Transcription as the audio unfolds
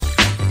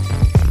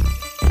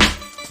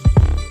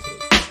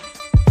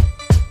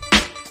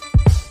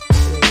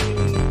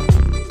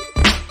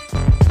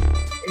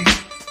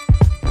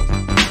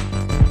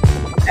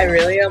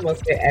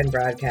almost hit end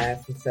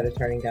broadcast instead of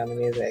turning down the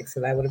music,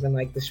 so that would have been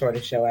like the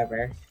shortest show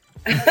ever.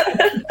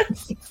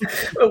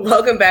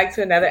 Welcome back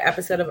to another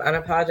episode of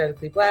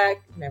Unapologetically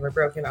Black, Never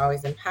Broken,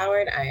 Always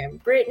Empowered. I am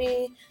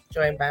Brittany,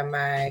 joined by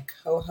my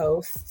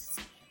co-hosts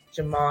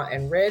Jamal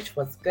and Rich.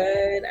 What's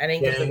good? I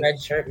didn't get the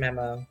red shirt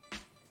memo.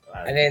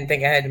 I didn't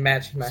think I had to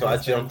match my. So I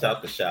jumped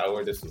out the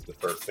shower. This was the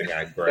first thing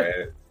I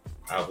grabbed.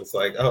 I was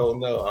like, "Oh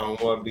no, I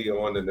don't want to be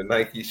on in the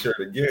Nike shirt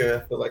again.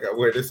 I feel like I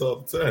wear this all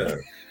the time."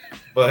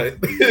 But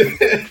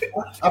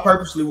I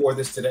purposely wore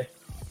this today.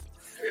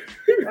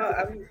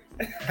 Well,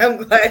 I'm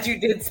glad you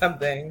did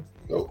something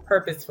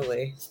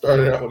purposefully.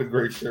 Started out with a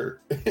great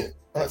shirt.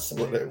 I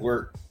saw that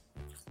work.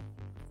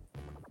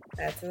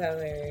 That's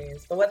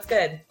hilarious. But what's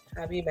good?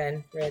 How have you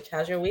been, Rich?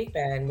 How's your week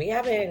been? We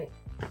haven't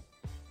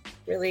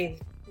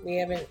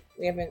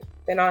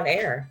been on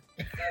air.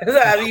 So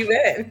how have you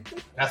been?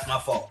 That's my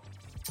fault.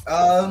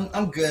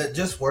 I'm good.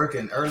 Just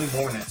working early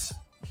mornings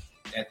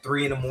at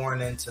 3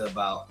 a.m. to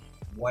about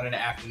 1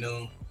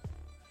 p.m.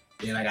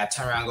 Then I got to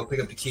turn around and go pick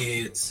up the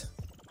kids.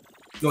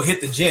 Go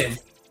hit the gym,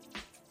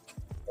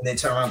 and then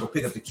turn around and go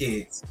pick up the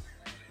kids.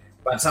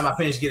 By the time I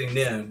finish getting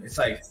them, it's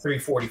like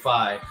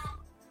 3:45,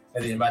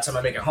 and then by the time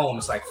I make it home,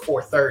 it's like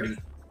 4:30,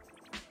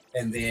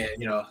 and then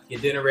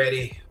get dinner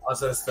ready, all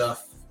this other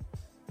stuff.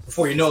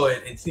 Before you know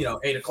it, it's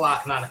 8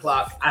 o'clock, 9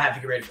 o'clock. I have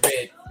to get ready for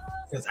bed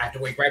because I have to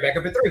wake right back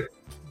up at 3.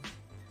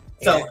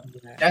 So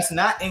that's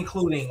not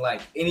including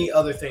like any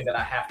other thing that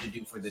I have to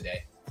do for the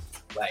day,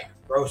 like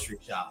grocery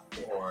shop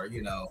or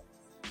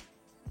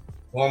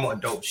normal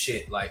adult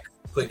shit like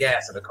put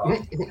gas in the car,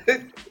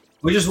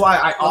 which is why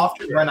I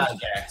often run out of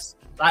gas.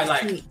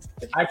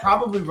 I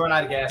probably run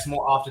out of gas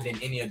more often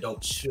than any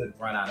adult should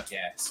run out of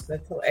gas.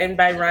 And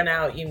by run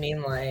out, you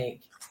mean like?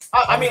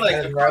 I mean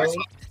like the car's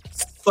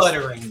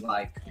sputtering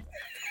like.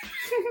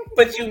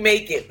 But you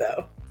make it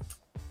though.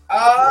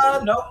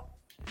 No.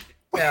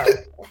 No.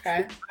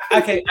 Okay.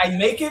 Okay. I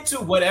make it to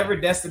whatever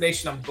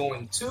destination I'm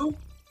going to.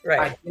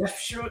 Right.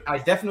 I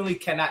definitely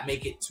cannot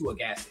make it to a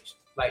gas station.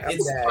 Like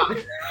it's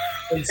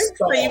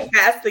so you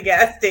pass the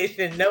gas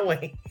station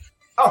knowing.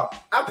 Oh,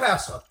 I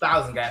pass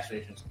 1,000 gas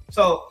stations.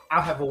 So I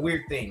have a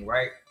weird thing,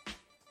 right?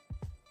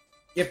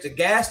 If the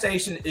gas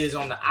station is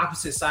on the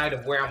opposite side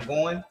of where I'm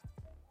going,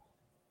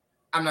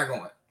 I'm not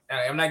going.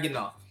 I'm not getting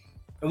off.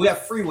 And we have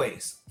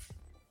freeways.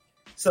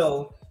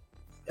 So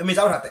it means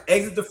I would have to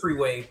exit the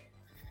freeway,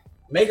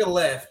 make a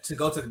left to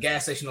go to the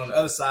gas station on the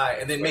other side,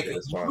 and then make a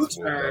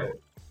U-turn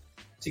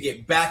to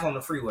get back on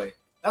the freeway.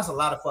 That's a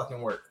lot of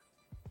fucking work.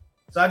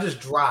 So I just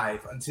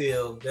drive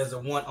until there's a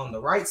one on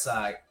the right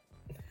side.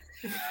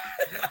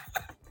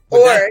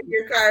 Or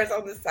your car's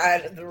on the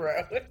side of the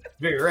road.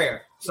 Very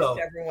rare. So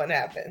whichever one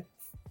happens.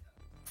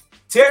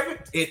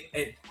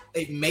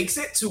 It makes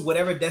it to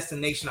whatever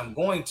destination I'm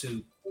going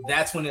to.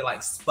 That's when it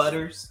like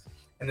sputters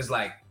and it's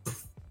like,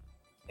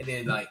 and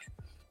then like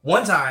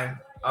one time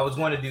I was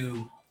going to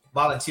do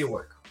volunteer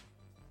work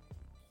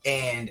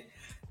and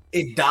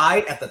it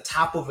died at the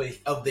top of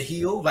the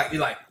hill. Like it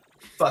like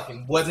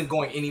fucking wasn't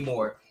going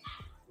anymore.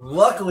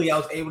 Luckily, I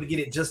was able to get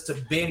it just to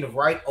bend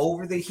right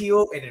over the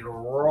hill, and it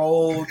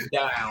rolled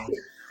down.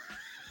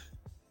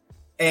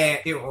 And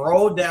it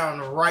rolled down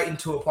right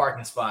into a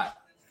parking spot.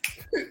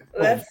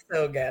 That's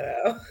so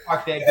ghetto.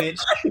 Park that bitch.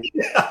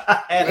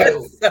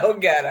 That's so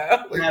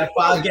ghetto. I had a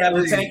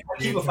 5-gallon tank.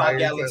 I keep a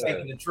 5-gallon tank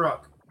in the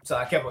trunk. So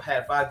I had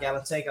a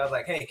 5-gallon tank. I was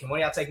like, hey, can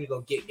one of y'all take me to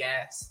go get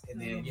gas? And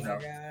then,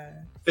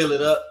 fill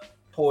it up,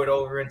 pour it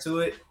over into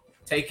it,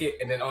 take it,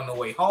 and then on the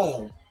way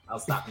home, I'll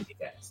stop and get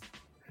gas.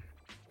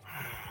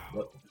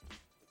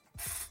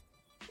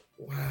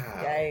 Wow.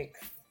 Yikes.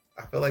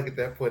 I feel like at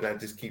that point I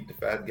just keep the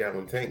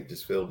 5-gallon tank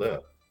just filled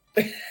up.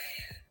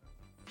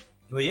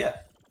 Well, yeah.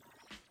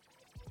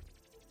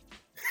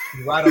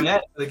 You ride on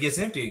that until it gets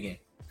empty again.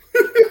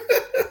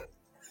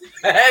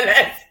 And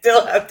I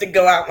still have to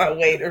go out my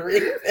way to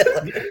refill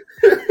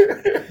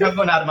it. I'm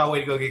going out of my way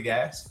to go get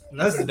gas. And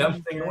that's the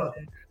dumbest thing in the world.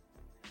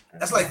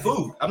 That's like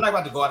food. I'm not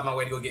about to go out of my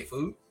way to go get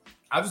food.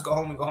 I'll just go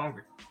home and go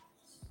hungry.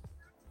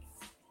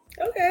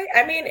 Okay.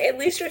 I mean, at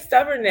least your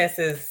stubbornness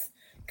is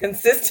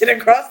consistent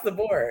across the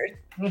board.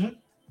 Mm-hmm.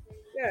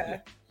 Yeah.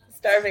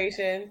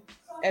 Starvation,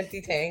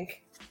 empty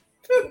tank.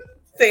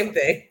 Same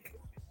thing.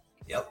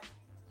 Yep.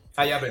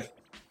 How y'all been?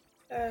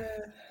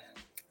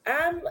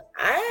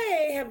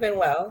 I have been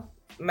well.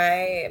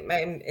 I'm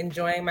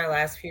enjoying my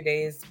last few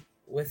days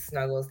with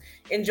Snuggles.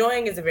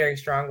 Enjoying is a very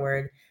strong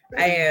word.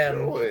 I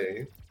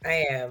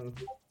am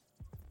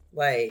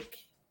like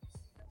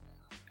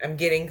I'm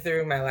getting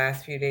through my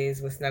last few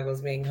days with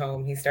Snuggles being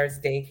home. He starts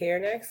daycare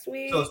next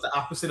week. So it's the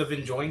opposite of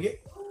enjoying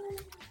it?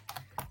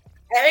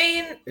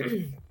 I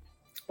mean,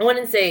 I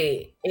wouldn't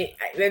say it.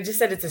 I just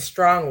said it's a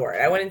strong word.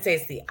 I wouldn't say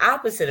it's the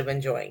opposite of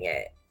enjoying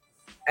it.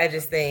 I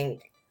just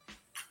think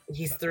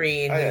he's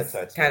 3 and he's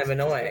kind of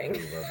annoying.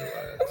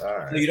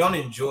 Right. So you don't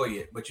enjoy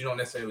it, but you don't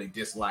necessarily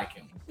dislike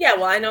him. Yeah,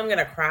 well, I know I'm going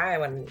to cry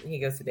when he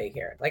goes to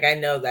daycare. Like, I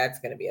know that's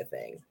going to be a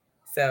thing.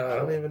 So I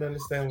don't even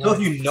understand. So if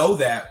you know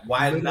that,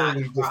 why not?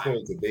 Just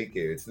going to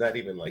daycare. It's not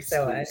even like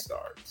school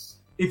starts.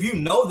 If you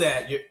know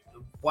that,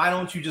 why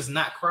don't you just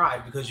not cry?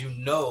 Because you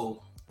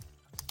know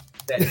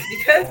that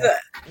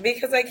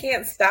because I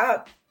can't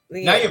stop.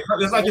 Now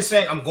it's like you're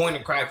saying I'm going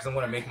to cry because I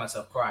want to make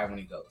myself cry when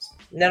he goes.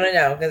 No,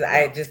 because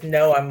I just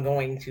know I'm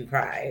going to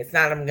cry. It's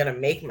not I'm going to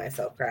make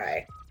myself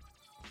cry.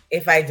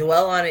 If I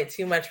dwell on it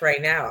too much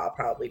right now, I'll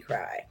probably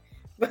cry.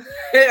 But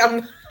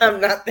I'm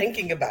not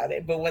thinking about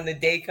it. But when the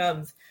day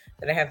comes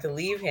that I have to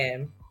leave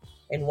him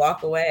and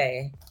walk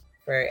away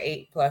for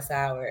 8+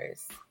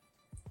 hours.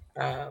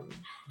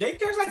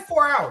 Daycare's like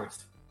 4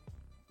 hours.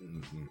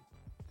 Mm-hmm.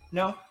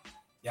 No?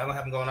 Y'all gonna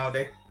have him going all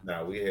day?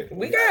 No, we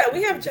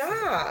have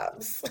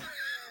jobs.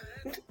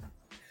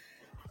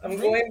 I'm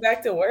going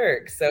back to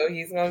work, so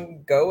he's gonna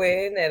go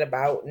in at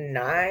about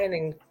 9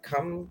 and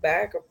come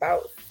back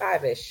about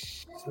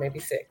 5ish, maybe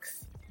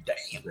 6.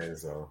 Damn, that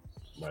is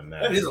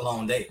a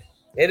long day.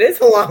 It is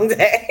a long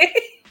day.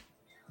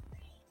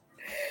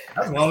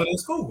 That's longer than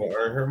school. To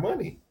earn her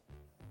money.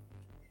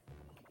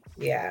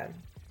 Yeah.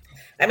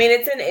 I mean,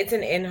 it's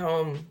an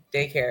in-home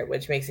daycare,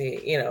 which makes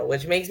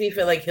me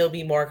feel like he'll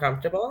be more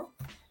comfortable.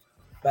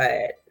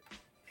 But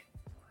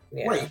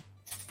yeah. Wait,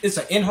 it's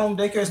an in-home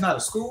daycare. It's not a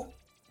school.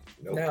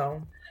 Nope.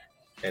 No.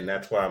 And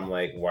that's why I'm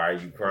like, why are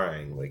you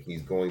crying? Like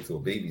he's going to a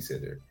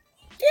babysitter.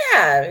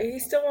 Yeah, he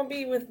still won't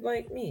be with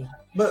like me.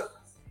 But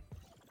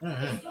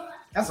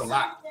that's a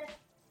lot.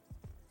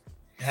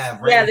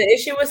 Yeah, the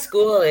issue with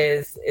school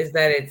is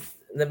that it's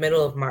the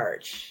middle of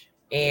March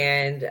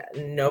and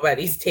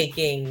nobody's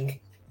taking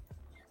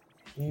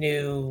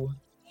new,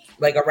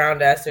 like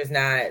around us.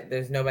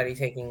 There's nobody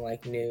taking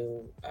like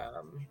new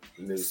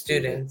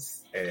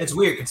students. It's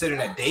weird considering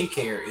that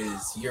daycare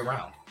is year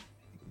round.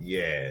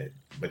 Yeah,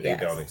 but they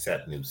don't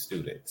accept new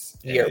students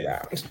year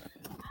round.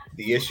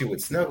 The issue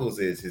with Snuggles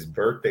is his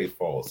birthday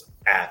falls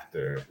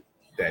after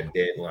that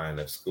deadline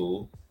of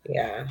school.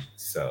 Yeah.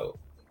 So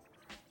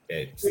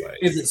it's like,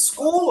 is it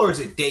school or is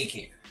it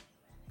daycare?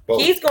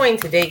 Both. He's going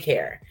to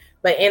daycare,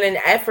 but in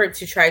an effort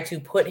to try to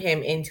put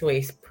him into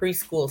a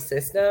preschool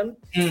system,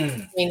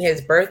 between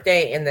his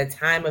birthday and the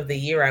time of the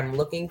year I'm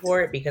looking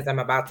for it, because I'm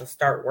about to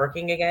start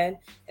working again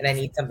and I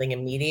need something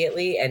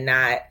immediately and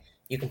not,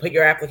 you can put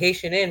your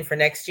application in for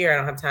next year. I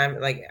don't have time.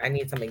 Like, I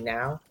need something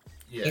now.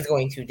 Yeah. He's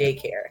going to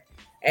daycare.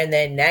 And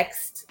then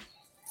next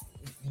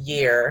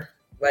year,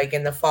 like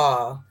in the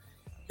fall,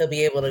 he'll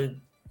be able to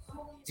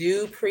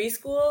do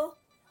preschool.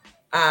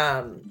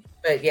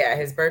 But yeah,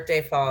 his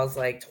birthday falls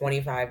like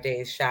 25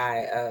 days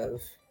shy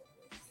of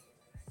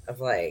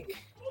like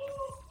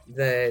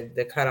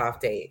the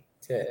cutoff date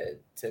to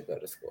go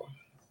to school.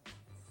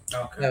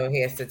 Okay. So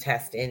he has to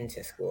test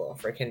into school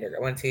for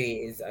kindergarten once he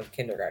is of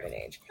kindergarten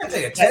age. You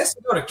take a test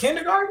to go to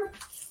kindergarten?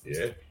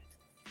 Yeah.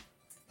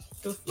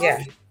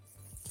 Yeah.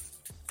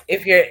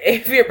 If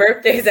your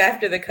birthday's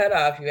after the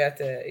cutoff, you have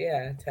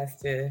to test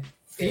to.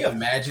 Can you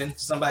imagine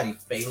somebody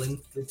failing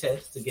the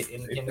test to get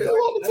into kindergarten?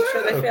 I'm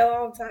sure they fail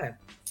all the time.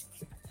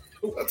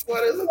 That's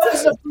what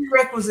is a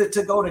prerequisite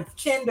to go to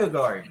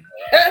kindergarten?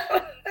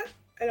 I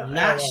don't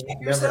know.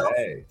 Yourself?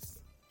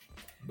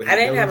 I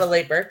didn't have a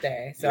late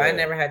birthday, so I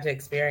never had to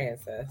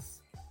experience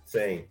this.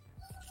 Same.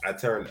 I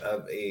turned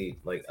of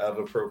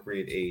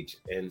appropriate age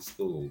in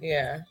school.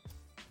 Yeah.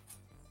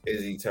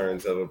 Izzy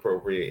turns of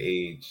appropriate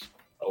age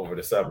over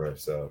the summer,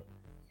 so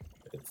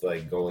it's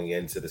like going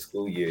into the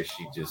school year.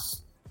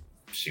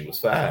 She was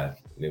 5,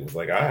 and it was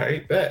like, all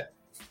right, bet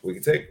we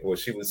can take. Well,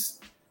 she was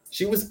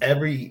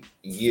every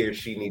year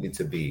she needed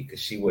to be because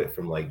she went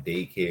from like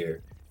daycare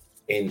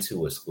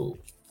into a school.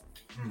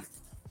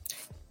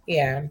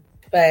 Yeah,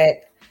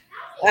 but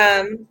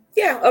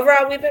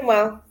overall we've been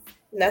well.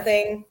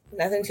 Nothing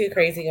too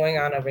crazy going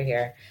on over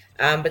here.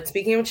 But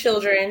speaking of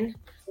children,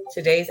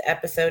 today's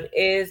episode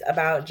is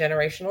about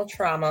generational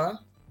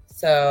trauma.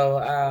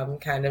 So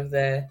kind of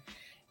the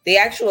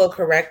actual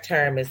correct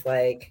term is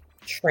like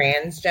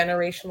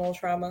transgenerational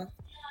trauma,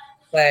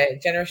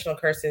 but generational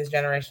curses,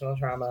 generational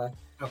trauma.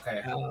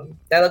 Okay.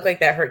 That looked like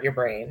that hurt your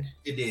brain.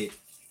 It did.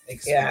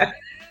 Yeah.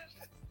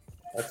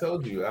 I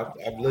told you,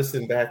 I've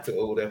listened back to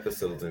old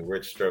episodes and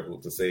Rich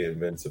struggled to say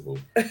invincible.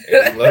 And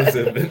he loves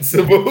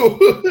invincible.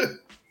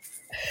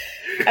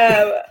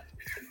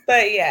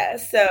 But yeah,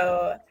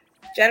 so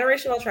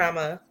generational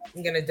trauma,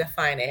 I'm going to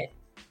define it,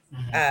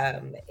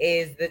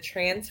 is the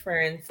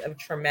transference of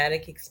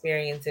traumatic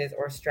experiences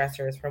or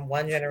stressors from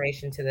one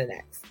generation to the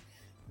next.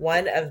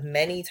 One of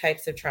many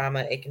types of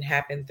trauma. It can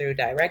happen through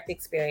direct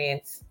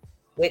experience,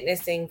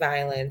 witnessing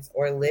violence,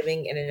 or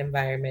living in an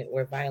environment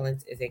where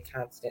violence is a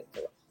constant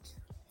threat.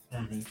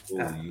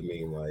 Ooh, you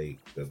mean like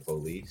the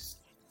police?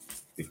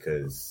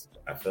 Because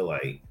I feel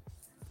like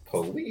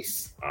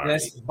police are...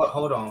 Yes, but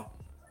hold on.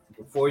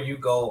 Before you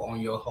go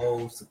on your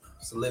whole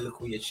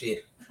soliloquy of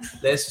shit,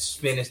 let's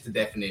finish the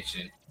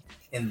definition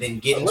and then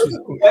get into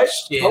the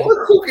question.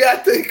 Look who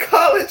got the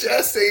college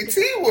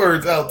SAT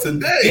words out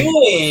today.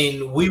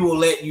 Then we will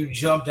let you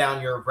jump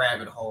down your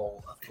rabbit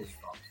hole of police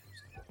officers.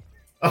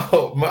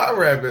 Oh, my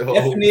rabbit hole.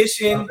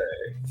 Definition,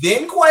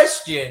 then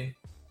question.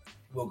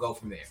 We'll go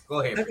from there.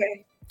 Go ahead.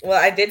 Okay.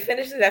 Well, I did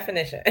finish the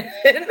definition.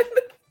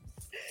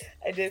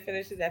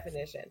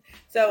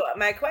 So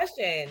my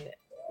question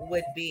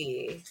would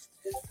be,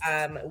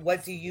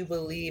 what do you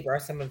believe are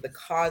some of the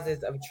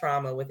causes of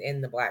trauma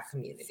within the Black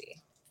community?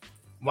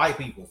 White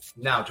people.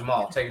 Now,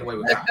 Jamal, take it away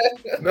with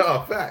that.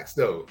 No, facts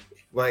though.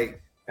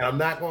 Like, and I'm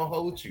not gonna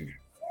hold you.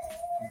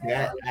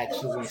 That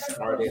actually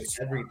started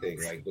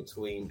everything, like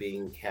between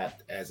being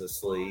kept as a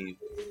slave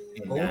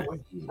and not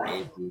being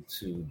able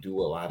to do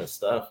a lot of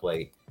stuff.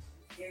 Like,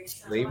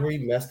 slavery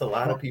messed a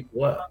lot of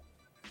people up.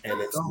 And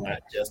it's not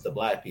just the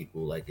Black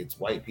people, like it's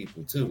white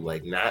people too.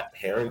 Like, not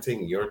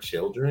parenting your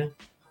children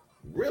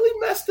really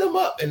messed them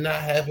up, and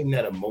not having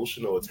that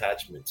emotional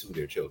attachment to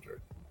their children.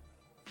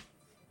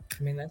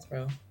 I mean, that's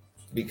real.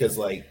 Because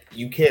like,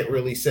 you can't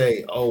really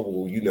say, oh,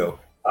 well, you know,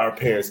 our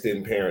parents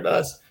didn't parent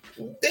us.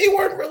 They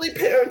weren't really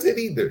parented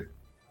either.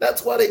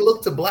 That's why they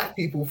look to Black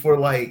people for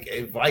like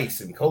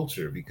advice and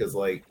culture, because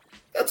like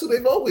that's what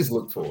they've always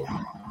looked for.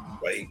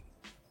 Like,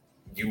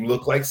 you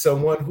look like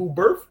someone who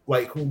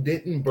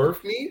didn't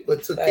birth me,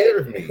 but took care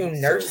of me. Who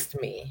nursed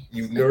me.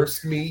 You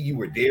nursed me. You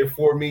were there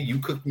for me. You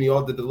cooked me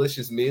all the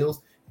delicious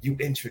meals. You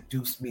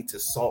introduced me to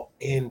salt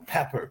and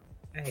pepper.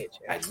 I hate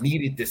you. I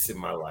needed this in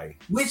my life.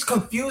 Which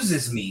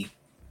confuses me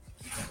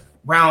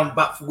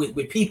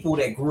with people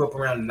that grew up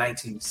around the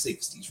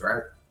 1960s,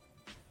 right?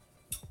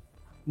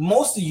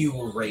 Most of you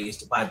were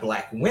raised by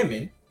Black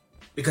women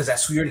because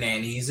that's who your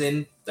nannies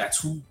and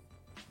that's who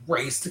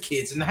raised the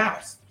kids in the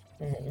house.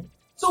 Mm-hmm.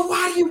 So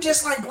why do you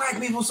dislike Black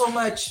people so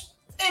much?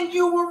 And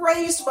you were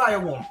raised by a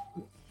woman.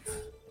 I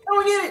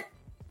don't get it.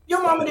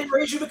 Your mama didn't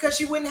raise you because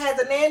she wouldn't have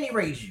the nanny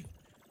raise you.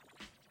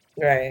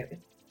 Right.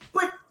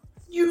 But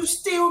you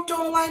still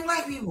don't like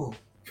Black people.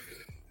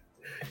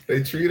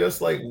 They treat us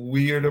like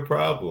we are the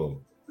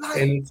problem.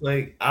 And it's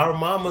like, our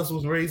mamas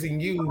was raising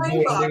you more than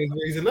they was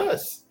raising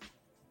us.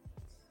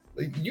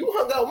 Like, you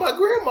hung out with my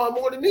grandma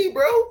more than me,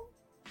 bro.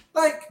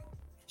 Like,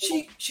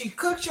 she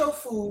cooked your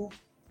food.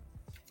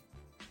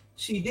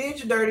 She did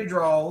your dirty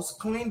drawers,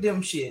 cleaned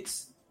them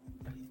shits.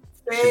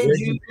 Fed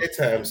you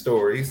bedtime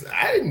stories.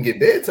 I didn't get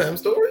bedtime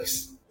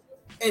stories.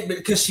 And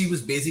because she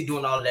was busy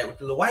doing all of that with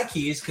the white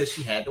kids because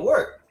she had to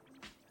work.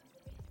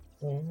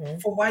 Mm-hmm.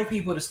 For white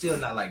people to still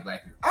not like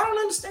Black people, I don't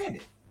understand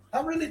it.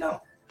 I really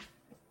don't.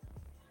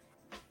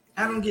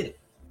 I don't get it.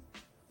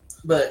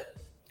 But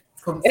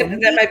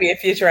that might be a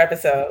future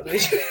episode.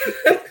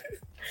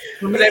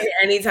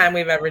 Anytime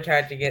we've ever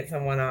tried to get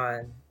someone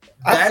on,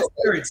 that's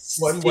where it's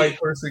one white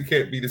person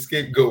can't be the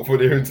scapegoat for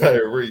their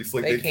entire race.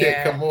 Like, they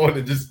can't come on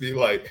and just be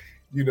like,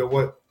 you know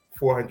what,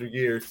 400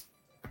 years,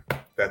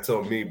 that's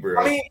on me,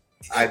 bro. I mean,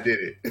 I did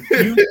it.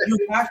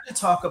 you have to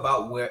talk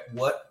about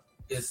what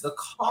is the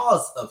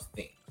cause of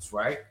things,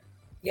 right?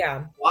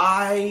 Yeah.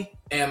 Why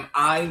am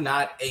I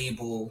not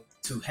able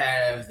to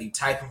have the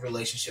type of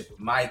relationship with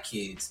my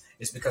kids?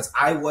 It's because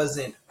I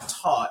wasn't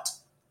taught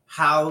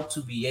how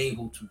to be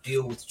able to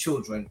deal with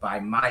children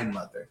by my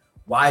mother.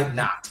 Why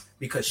not?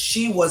 Because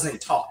she wasn't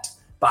taught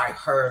by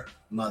her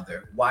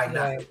mother. Why not?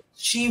 Right.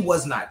 She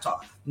was not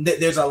taught.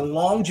 There's a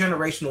long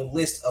generational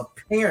list of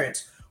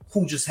parents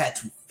who just had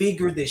to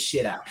figure this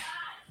shit out.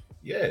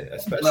 Yeah,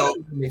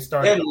 especially when they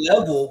started. Their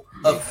level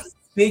of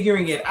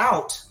figuring it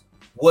out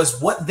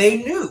was what they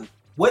knew.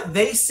 What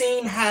they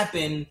seen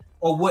happen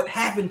or what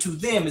happened to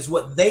them is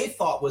what they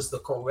thought was the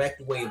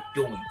correct way of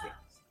doing things.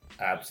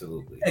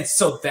 Absolutely. And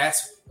so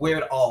that's where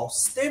it all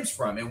stems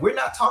from. And we're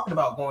not talking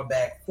about going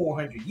back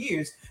 400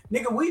 years.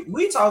 Nigga,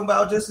 we talking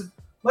about just as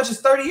much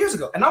as 30 years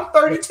ago. And I'm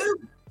 32.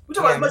 We're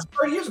talking about as much as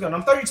 30 years ago and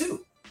I'm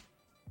 32.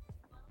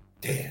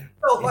 Damn.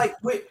 So like,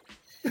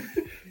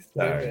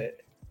 sorry.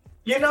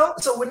 You know,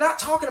 so we're not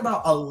talking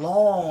about a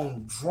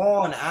long,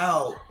 drawn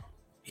out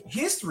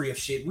history of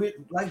shit. We're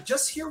like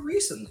just here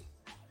recently.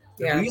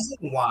 The reason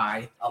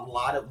why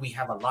we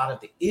have a lot of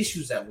the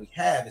issues that we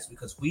have is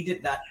because we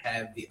did not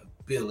have the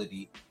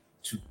ability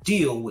to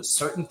deal with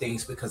certain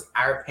things because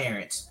our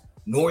parents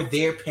nor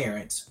their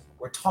parents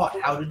were taught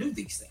how to do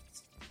these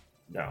things.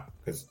 No,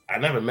 because I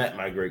never met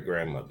my great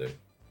grandmother,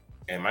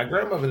 and my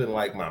grandmother didn't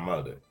like my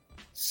mother,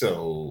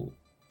 so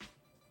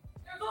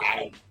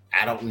I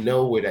don't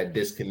know where that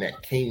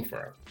disconnect came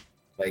from.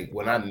 Like,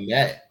 when I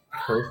met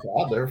her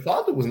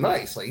father was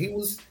nice. Like, he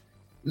was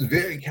a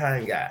very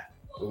kind guy.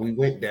 When we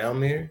went down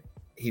there,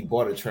 he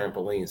bought a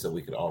trampoline so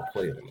we could all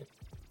play on it.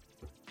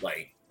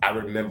 Like, I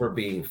remember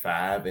being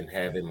 5 and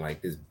having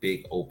like this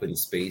big open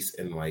space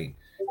in like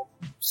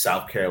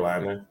South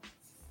Carolina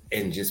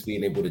and just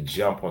being able to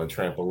jump on a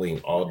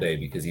trampoline all day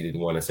because he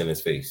didn't want us in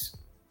his face.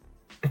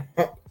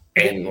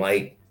 And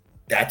like,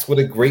 that's what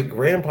a great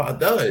grandpa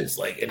does.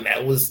 Like, and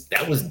that was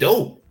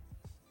dope.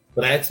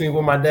 But ask me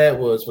what my dad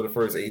was for the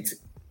first 18.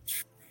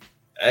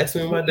 Ask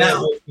me what my dad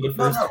was for the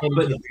first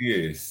 20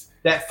 years.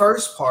 That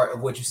first part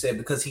of what you said,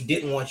 because he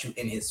didn't want you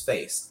in his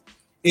face,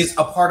 is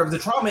a part of the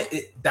trauma.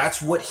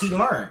 That's what he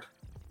learned.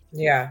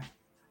 Yeah.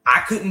 I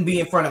couldn't be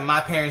in front of my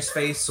parents'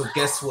 face, so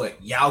guess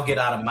what? Y'all get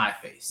out of my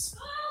face.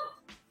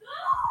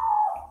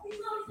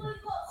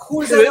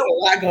 Who's There's a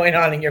lot going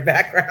on in your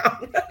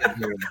background.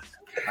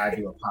 I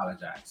do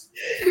apologize.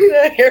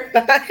 You're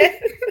fine.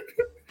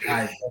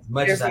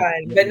 You're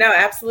fine. But no,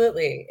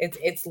 absolutely.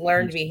 It's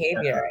learned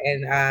behavior.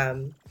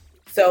 And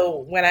So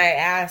when I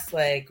asked,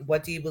 like,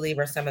 what do you believe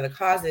are some of the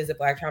causes of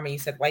Black trauma, you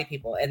said white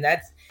people. And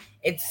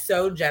it's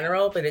so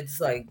general, but it's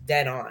like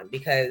dead on,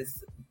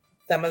 because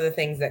some of the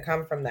things that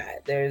come from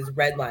that, there's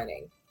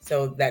redlining.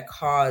 So that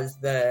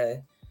caused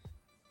the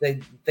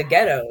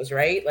ghettos,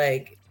 right?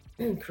 Like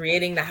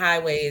creating the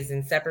highways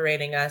and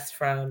separating us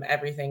from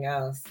everything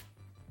else.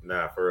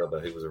 Nah, for real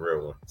though, he was a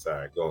real one.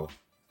 Sorry, go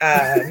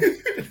on.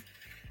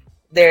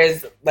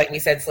 There's, like we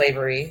said,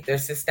 slavery.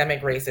 There's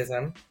systemic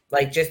racism.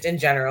 Like, just in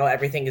general,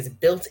 everything is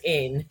built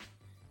in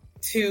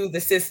to the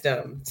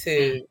system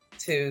to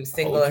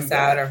single us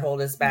out or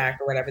hold us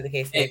back or whatever the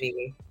case may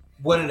be.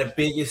 One of the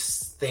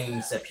biggest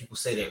things that people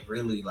say that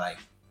really like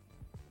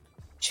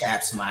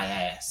chaps my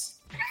ass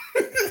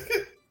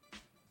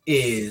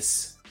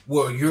is,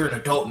 well, you're an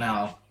adult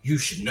now, you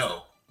should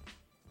know.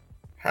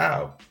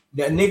 How?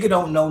 That nigga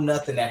don't know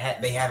nothing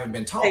that they haven't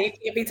been taught. Yeah, you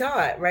can't be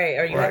taught, right?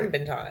 Or you haven't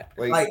been taught.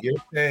 Like you're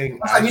saying,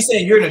 you're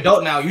saying you're an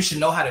adult now, you should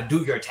know how to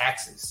do your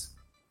taxes.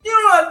 You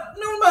don't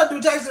know how to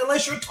do taxes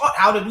unless you're taught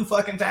how to do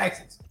fucking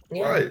taxes.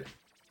 Yeah. Right.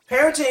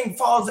 Parenting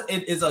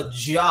is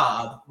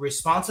a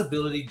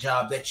responsibility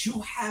job that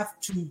you have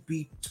to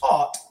be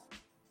taught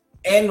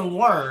and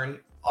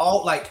learn,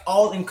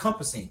 all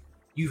encompassing.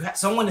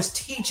 Someone is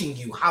teaching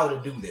you how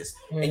to do this,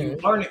 and you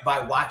learn it by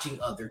watching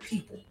other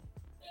people.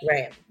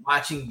 Right.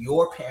 Watching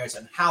your parents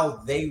and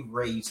how they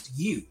raised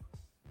you.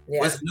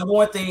 Yeah. What's the number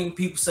one thing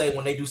people say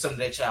when they do something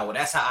to their child? Well,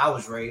 that's how I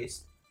was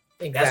raised.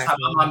 Exactly. That's how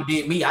my mama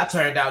did me. I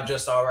turned out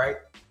just all right.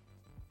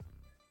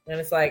 And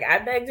it's like, I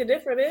beg to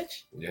differ,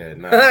 bitch. Yeah,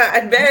 nah.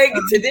 I beg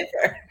to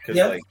differ.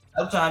 Yeah. Like,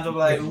 sometimes I'm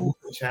like, ooh.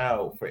 a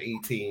child for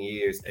 18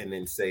 years and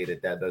then say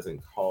that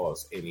doesn't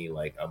cause any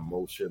like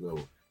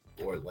emotional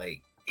or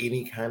like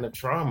any kind of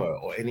trauma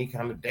or any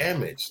kind of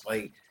damage.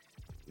 Like,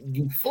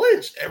 you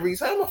flinch every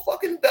time a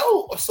fucking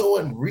belt or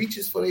someone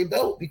reaches for their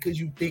belt because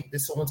you think that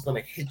someone's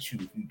gonna hit you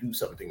if you do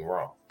something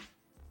wrong,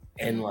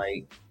 and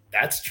like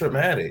that's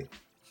traumatic.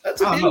 That's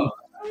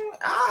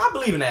I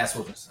believe in ass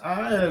whoopings.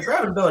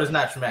 Grabbing a belt is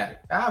not traumatic.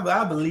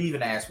 I believe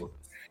in ass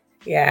whoopings.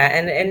 Yeah,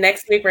 and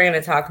next week we're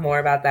gonna talk more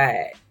about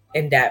that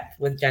in depth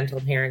with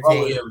gentle parenting.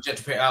 Oh yeah, with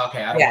gentle parenting.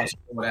 Okay, I don't want to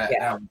spoil that.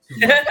 Yeah.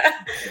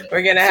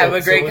 We're gonna have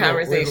a great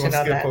conversation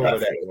on that.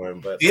 One,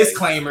 but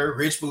disclaimer: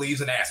 Rich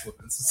believes in ass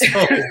whoopings.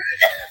 So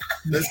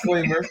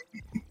disclaimer: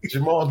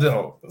 Jamal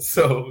don't.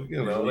 So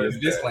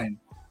disclaimer.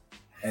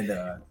 And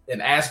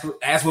ass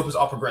whoopers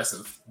are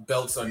progressive.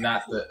 Belts are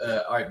not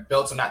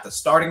the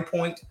starting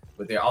point,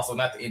 but they're also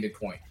not the ending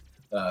point.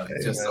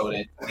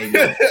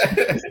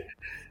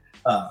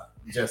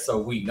 Just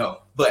so we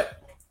know.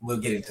 But we'll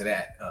get into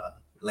that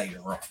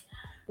later on.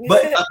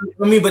 But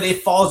but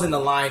it falls in the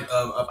line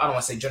of I don't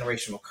want to say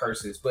generational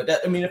curses, but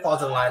it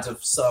falls in the lines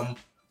of some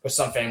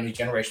family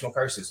generational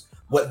curses.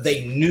 What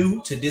they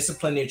knew to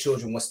discipline their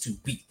children was to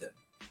beat them.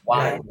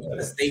 Why?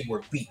 Because they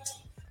were beat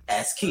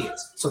as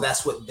kids, so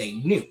that's what they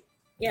knew.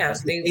 Yeah,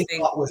 they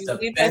thought was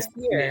the best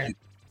fear.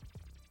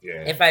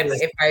 Yeah. If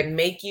I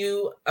make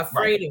you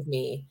afraid of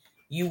me,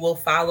 you will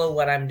follow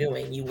what I'm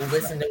doing. You will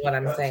listen to what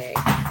I'm saying.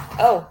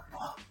 Oh,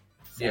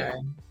 yeah.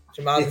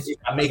 Jamal,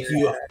 I make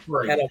you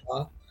afraid.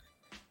 Kettlebell.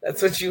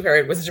 That's what you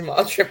heard was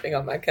Jamal tripping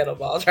on my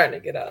kettlebell trying to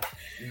get up.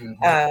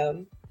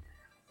 Mm-hmm.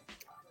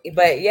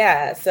 But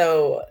yeah,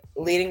 so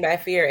leading by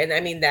fear, and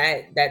I mean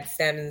that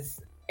stems.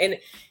 And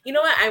you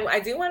know what? I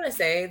do want to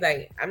say,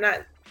 like, I'm not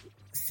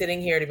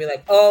sitting here to be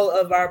like, all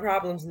of our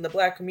problems in the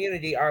Black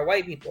community are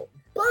white people.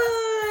 But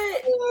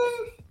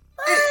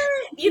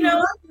you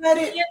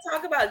can't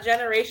talk about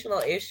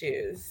generational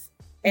issues.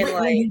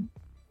 And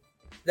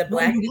the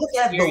Black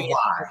experience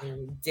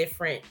is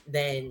different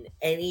than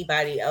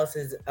anybody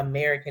else's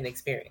American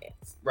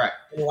experience. Right.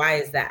 And why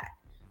is that?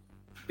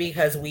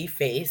 Because we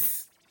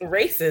face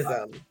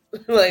racism.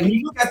 Like, when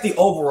you look at the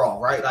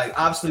overall, right? Like,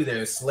 obviously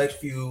there's a select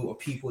few of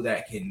people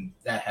that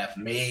have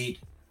made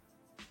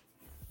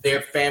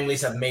their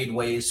families have made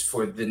ways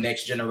for the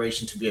next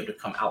generation to be able to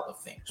come out of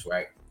things,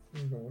 right?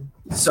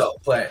 Mm-hmm. So,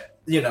 but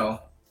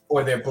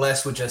or they're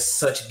blessed with just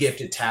such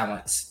gifted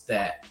talents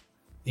that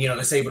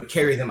it's able to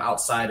carry them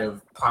outside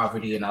of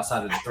poverty and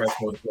outside of the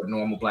threshold of what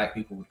normal Black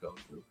people would go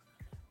through.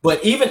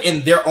 But even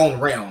in their own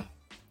realm,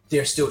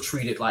 they're still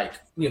treated like,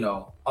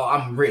 oh,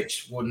 I'm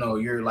rich. Well, no,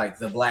 you're like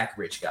the Black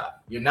rich guy.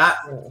 You're not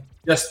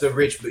just the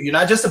rich, you're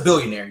not just a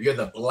billionaire. You're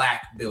the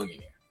Black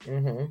billionaire.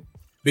 Mm-hmm.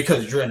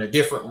 Because you're in a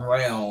different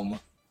realm,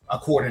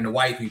 according to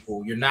white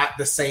people. You're not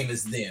the same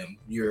as them.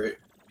 You're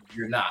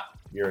not.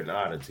 You're an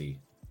oddity,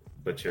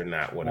 but you're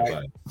not one of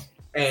us.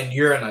 And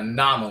you're an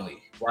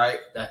anomaly, right?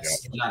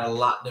 That's not a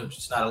lot.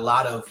 There's not a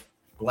lot of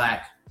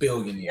Black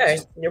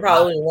billionaires. Yeah, you're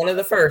probably one of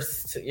the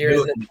first. You're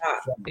at the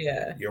top.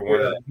 Yeah,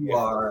 you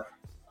are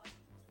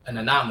an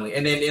anomaly.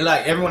 And then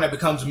like everyone that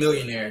becomes a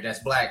millionaire that's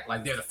Black,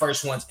 like they're the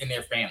first ones in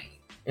their family.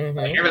 Mm-hmm.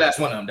 Like every last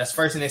one of them. That's the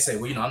first thing they say.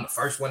 Well, I'm the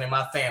first one in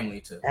my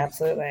family to.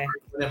 Absolutely.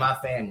 In my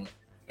family,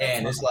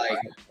 and it's like,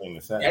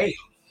 hey,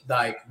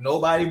 like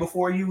nobody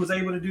before you was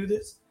able to do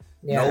this.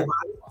 Yeah.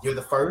 Nobody. You're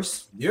the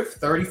first. You're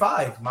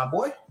 35, my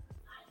boy.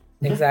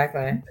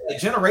 Exactly.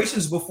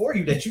 Generations before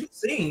you that you've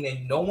seen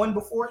and no one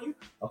before you.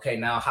 Okay,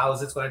 now how is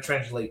this going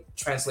to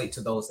translate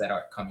to those that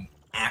are coming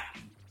after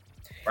you?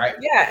 Right?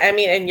 Yeah, I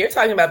mean, and you're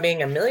talking about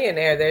being a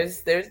millionaire.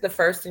 There's the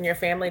first in your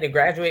family to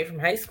graduate from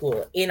high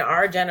school in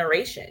our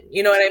generation.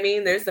 You know what I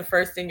mean? There's the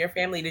first in your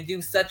family to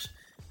do such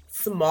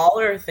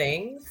smaller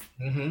things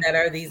that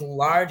are these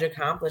large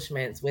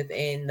accomplishments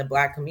within the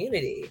Black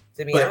community,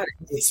 to be honest.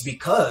 It's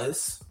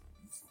because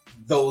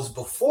those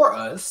before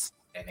us,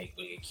 and they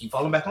keep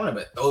falling back on it,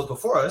 but those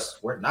before us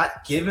were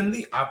not given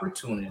the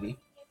opportunity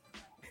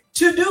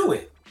to do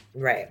it.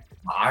 Right.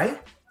 Why?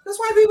 That's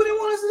why people didn't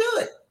want us to do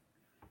it.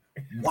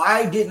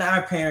 Why didn't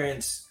our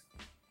parents,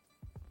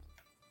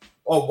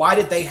 or why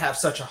did they have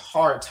such a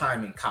hard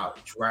time in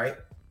college, right?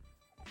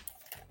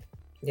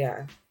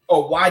 Yeah.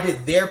 Or why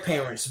did their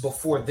parents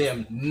before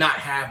them not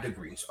have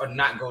degrees or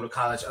not go to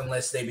college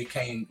unless they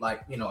became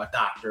like, a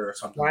doctor or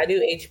something? Why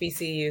do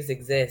HBCUs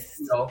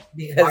exist?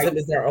 Because it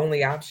was their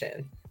only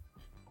option.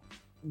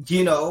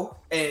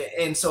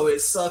 And so it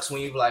sucks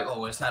when you're like,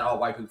 oh, it's not all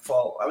white people's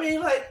fault. I mean,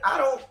 like, I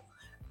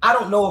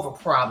don't know of a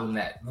problem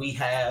that we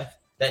have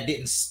that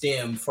didn't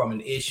stem from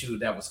an issue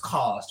that was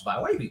caused by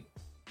white people.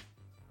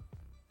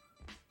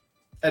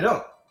 I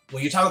don't.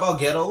 When you talk about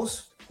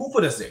ghettos, who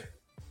put us there?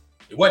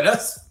 It wasn't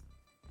us.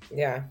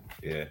 Yeah.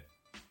 Yeah.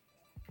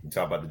 You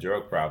talk about the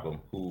drug problem.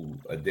 Who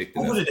addicted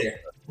us? Who put it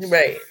there?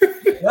 Right.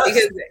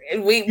 Because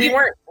we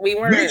weren't. We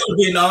go to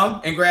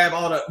Vietnam and grab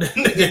all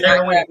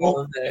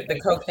the the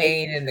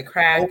cocaine and the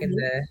crack and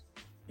the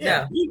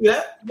we do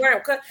that.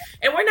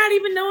 And we're not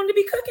even known to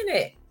be cooking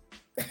it.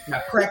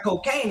 Now, crack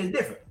cocaine is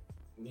different.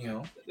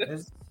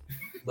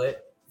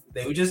 But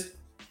they were just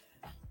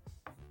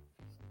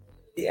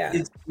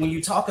when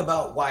you talk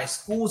about why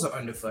schools are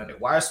underfunded.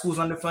 Why are schools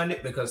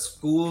underfunded? Because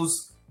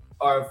schools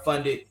are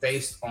funded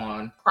based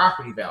on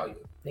property value.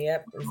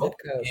 Yep.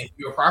 If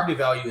your property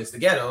value is the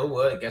ghetto,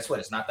 well, guess what?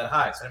 It's not that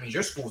high. So that means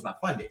your school's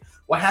not funded.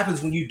 What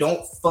happens when you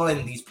don't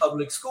fund these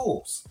public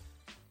schools?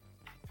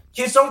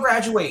 Kids don't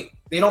graduate.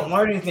 They don't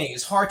learn anything.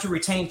 It's hard to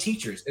retain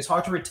teachers. It's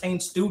hard to retain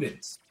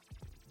students.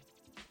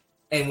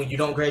 And when you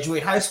don't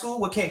graduate high school,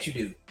 what can't you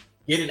do?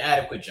 Get an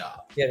adequate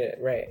job. Get it,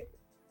 right.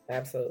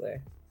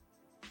 Absolutely.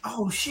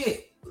 Oh,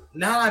 shit.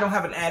 Now I don't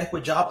have an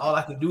adequate job. All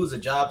I can do is a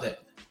job that,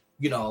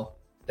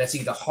 that's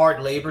either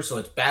hard labor, so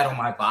it's bad on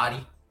my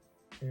body,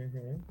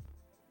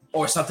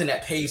 or something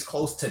that pays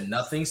close to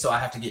nothing. So I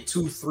have to get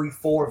 2, 3,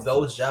 4 of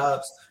those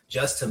jobs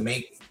just to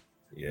make,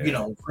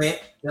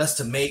 rent, just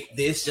to make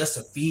this, just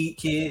to feed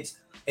kids.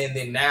 And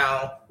then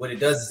now what it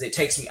does is it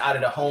takes me out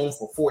of the home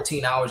for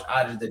 14 hours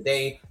out of the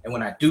day. And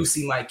when I do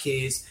see my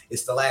kids,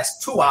 it's the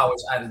last 2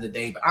 hours out of the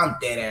day, but I'm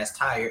dead ass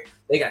tired.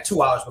 They got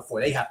 2 hours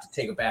before they have to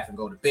take a bath and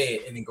go to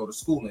bed and then go to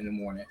school in the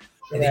morning.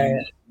 And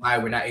then why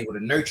we're not able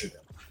to nurture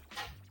them.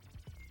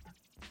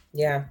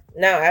 Yeah,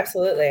 no,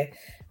 absolutely.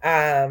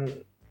 That's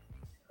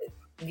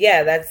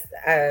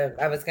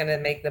I was going to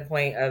make the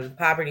point of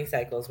poverty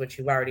cycles, which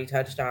you've already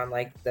touched on,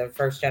 like the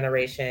first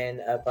generation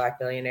of Black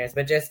billionaires,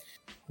 but just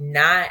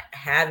not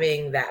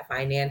having that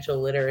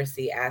financial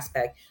literacy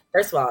aspect.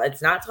 First of all,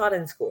 it's not taught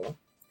in school.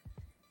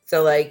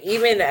 So like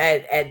even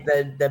at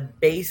the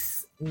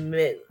base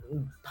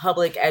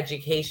public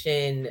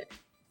education,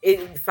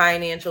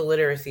 financial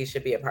literacy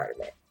should be a part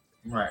of it.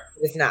 Right.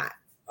 It's not.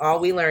 All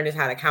we learn is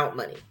how to count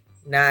money.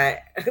 Not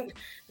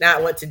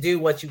what to do,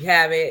 what you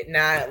have it,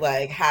 not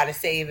like how to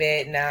save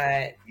it, not.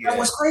 And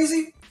what's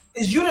crazy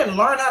is you didn't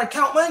learn how to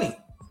count money.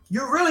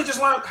 You really just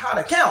learned how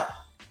to count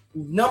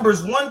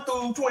numbers 1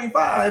 through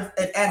 25.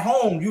 At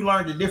home, you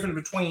learned the difference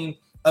between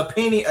a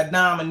penny, a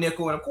dime, a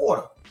nickel, and a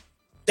quarter.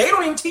 They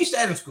don't even teach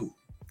that in school.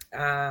 Okay.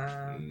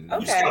 I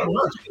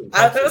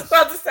was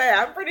about to say,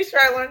 I'm pretty sure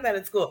I learned that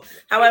in school.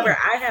 However,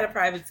 I had a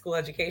private school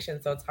education,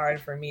 so it's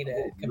hard for me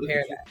to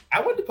compare that.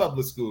 I went to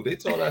public school. They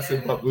taught us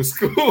in public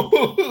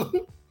school.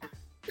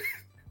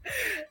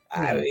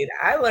 I mean,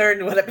 I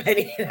learned what a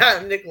penny and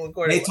a nickel and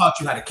quarter. They taught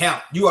you how to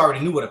count. You already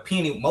knew what a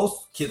penny.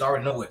 Most kids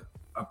already know what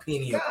a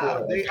penny or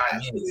quarter. They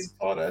actually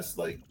taught us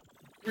like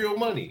real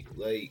money.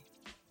 Like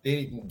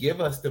they didn't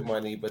give us the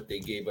money, but they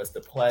gave us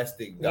the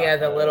plastic. Yeah,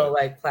 the little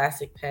like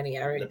plastic penny.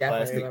 I the definitely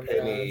plastic remember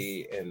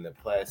penny those. and the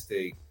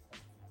plastic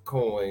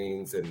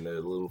coins and the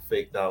little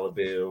fake dollar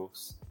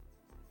bills.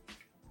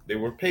 They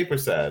were paper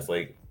size.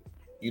 Like,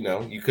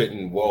 you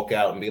couldn't walk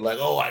out and be like,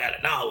 "Oh, I got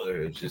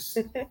 $1." It's just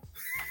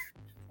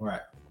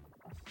right.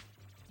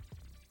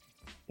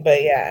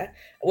 But yeah,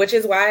 which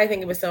is why I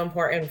think it was so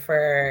important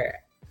for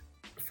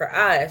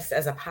us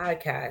as a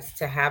podcast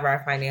to have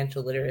our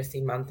financial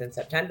literacy month in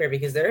September,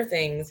 because there are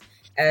things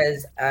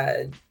as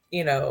a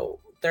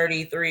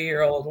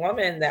 33-year-old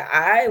woman that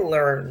I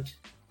learned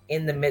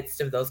in the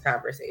midst of those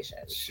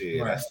conversations.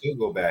 Shit, right. I still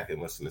go back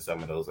and listen to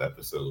some of those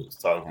episodes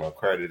talking about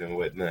credit and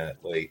whatnot.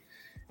 Like,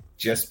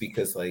 just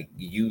because like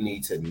you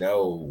need to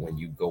know when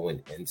you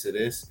going into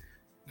this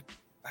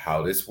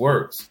how this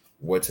works.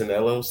 What's an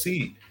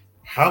LLC?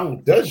 How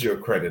does your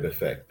credit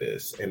affect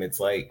this? And it's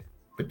like,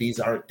 but these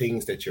aren't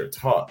things that you're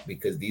taught,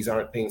 because these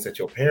aren't things that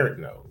your parent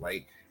know.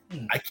 Like,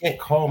 I can't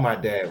call my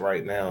dad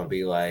right now and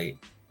be like,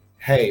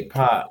 hey,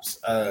 Pops,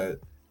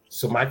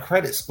 so my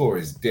credit score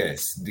is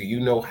this. Do you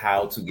know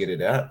how to get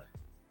it up?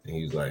 And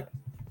he's like,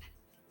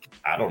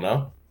 I don't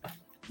know.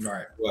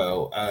 Right.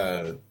 Well,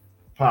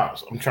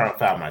 Pops, I'm trying to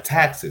file my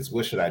taxes.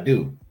 What should I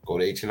do? Go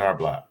to H&R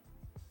Block.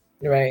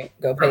 Right.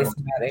 Go pay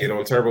somebody. Get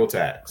on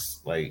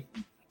TurboTax. Like,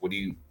 what do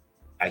you?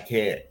 I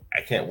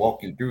can't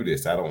walk you through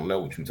this. I don't know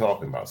what you're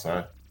talking about,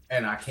 son.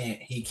 And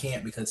he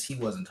can't because he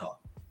wasn't taught.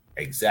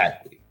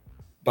 Exactly.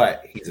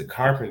 But he's a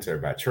carpenter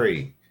by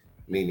trade,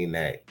 meaning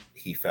that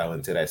he fell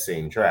into that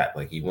same trap.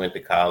 Like, he went to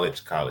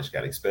college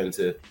got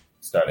expensive,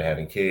 started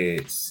having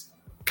kids.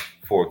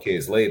 4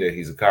 kids later,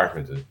 he's a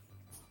carpenter.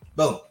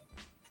 Boom.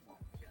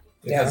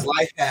 Because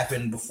life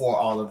happened before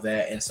all of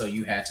that, and so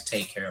you had to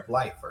take care of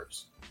life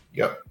first.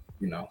 Yep.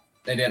 You know.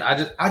 And then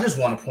I just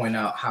want to point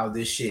out how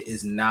this shit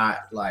is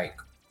not like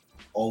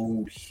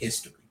old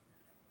history.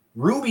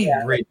 Ruby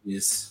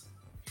Bridges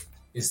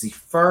is the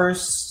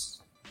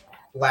first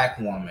Black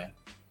woman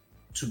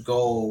to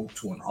go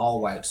to an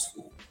all-white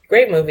school.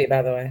 Great movie,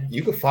 by the way.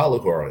 You can follow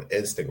her on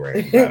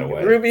Instagram, by the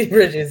way. Ruby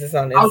Bridges is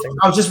on Instagram.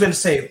 I was just going to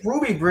say,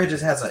 Ruby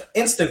Bridges has an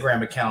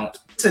Instagram account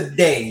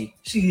today.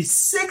 She's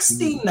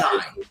 69.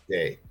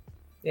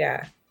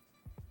 Yeah.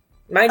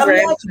 My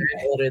grandmother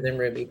is older than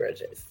Ruby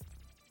Bridges.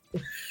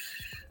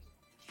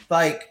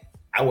 Like,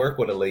 I work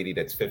with a lady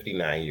that's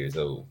 59 years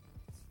old.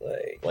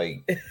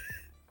 Like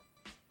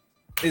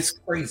it's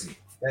crazy.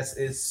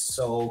 It's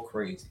so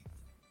crazy.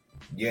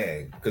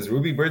 Yeah, because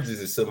Ruby Bridges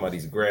is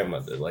somebody's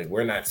grandmother. Like,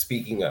 we're not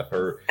speaking of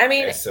her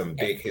as some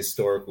big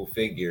historical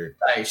figure.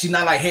 Like, she's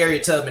not like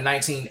Harriet Tubman,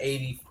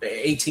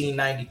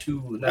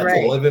 1892. That's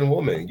a living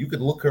woman. You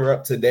could look her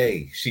up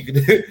today. She could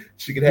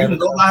have.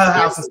 Go by her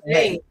house and say,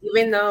 hey.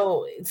 Even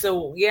though,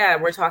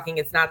 we're talking.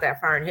 It's not that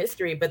far in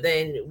history, but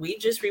then we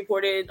just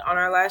reported on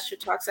our last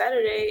Shit Talk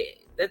Saturday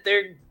that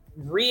they're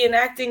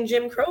reenacting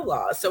Jim Crow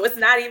laws. So it's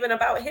not even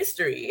about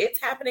history.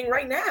 It's happening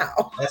right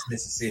now. That's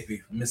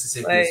Mississippi.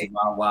 Mississippi is a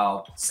wild,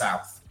 wild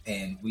South.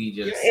 And we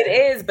just... It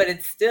is, but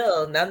it's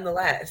still,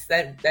 nonetheless,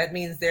 that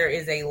means there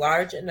is a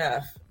large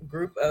enough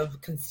group of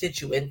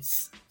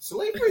constituents.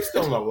 Slavery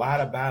stole a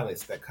lot of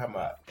ballots that come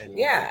up. And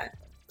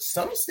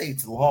some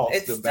states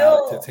lost the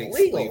ballot to take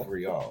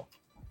slavery off.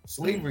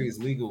 Slavery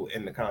is legal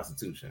in the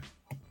Constitution.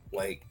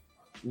 Like,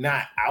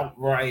 not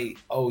outright,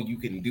 you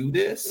can do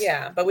this.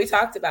 Yeah, but we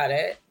talked about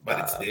it. But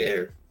it's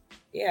there.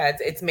 Yeah,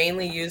 it's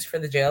mainly used for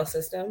the jail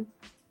system,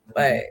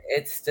 but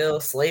it's still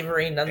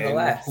slavery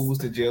nonetheless. And who's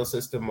the jail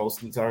system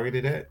mostly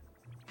targeted at?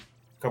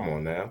 Come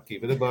on now,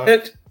 keep it a buck. We'll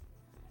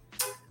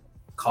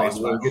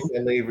get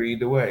that labor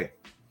either way.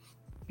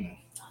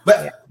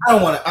 But I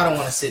don't want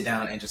to sit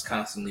down and just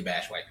constantly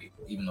bash white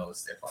people, even though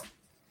it's their fault.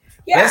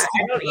 Yeah, I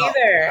don't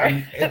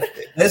either.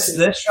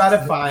 Let's try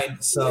to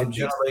find some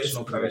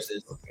generational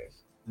curses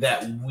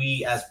that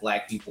we as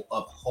Black people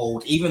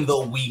uphold, even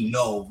though we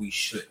know we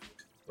shouldn't,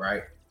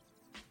 right?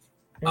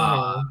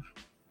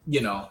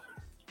 You know,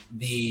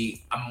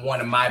 one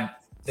of my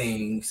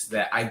things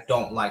that I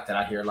don't like that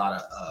I hear a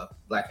lot of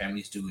Black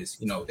families do is,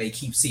 they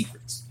keep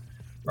secrets,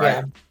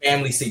 right? Yeah.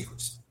 Family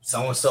secrets.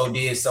 So-and-so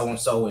did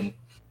so-and-so, and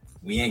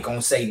we ain't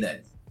gonna say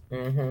nothing.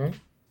 Mm-hmm.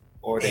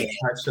 Or they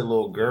touch a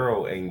little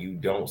girl and you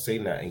don't say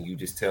nothing. You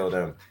just tell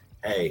them,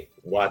 hey,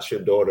 watch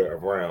your daughter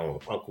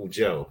around Uncle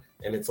Joe.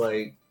 And it's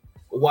like,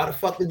 why the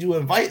fuck did you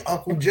invite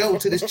Uncle Joe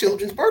to this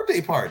children's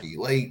birthday party?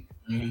 Like,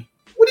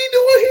 what are you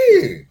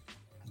doing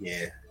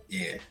here?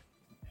 Yeah.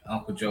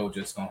 Uncle Joe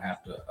just gonna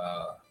have to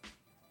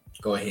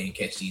go ahead and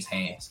catch these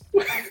hands.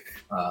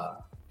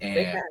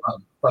 And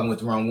fucking with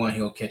the wrong one,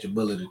 he'll catch a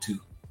bullet or two.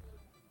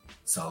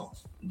 So,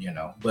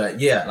 but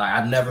yeah, like,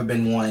 I've never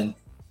been one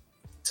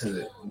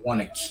to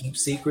want to keep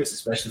secrets,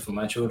 especially for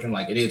my children.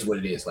 Like, it is what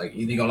it is. Like,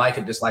 either you're gonna like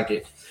it, dislike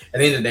it. At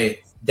the end of the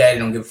day, daddy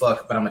don't give a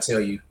fuck, but I'm gonna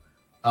tell you.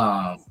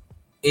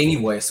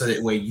 Anyway, so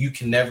that way you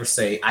can never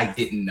say, I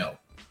didn't know.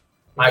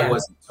 Yeah. I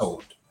wasn't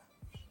told.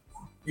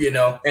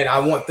 And I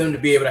want them to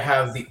be able to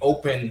have the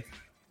open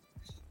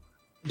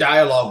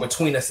dialogue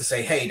between us to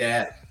say, hey,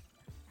 Dad,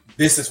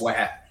 this is what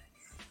happened.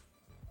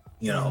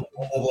 Boom,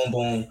 boom,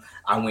 boom.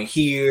 I went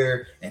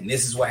here, and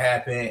this is what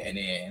happened, and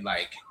then,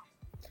 like,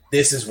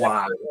 this is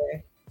why,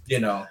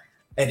 and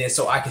then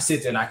so I can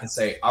sit there and I can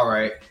say, all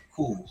right,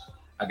 cool.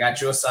 I got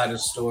your side of the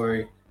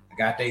story. I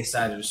got their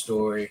side of the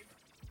story.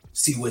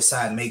 See what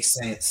side makes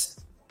sense.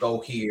 Go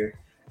here.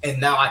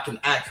 And now I can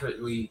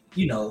accurately,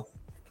 deal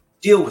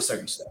with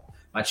certain stuff.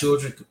 My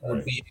children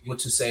would be able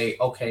to say,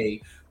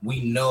 okay,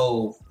 we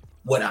know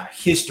what our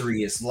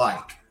history is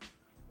like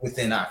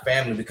within our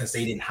family because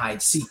they didn't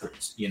hide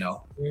secrets,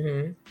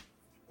 Mm-hmm.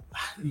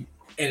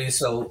 And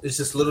so it's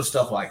just little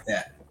stuff like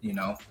that,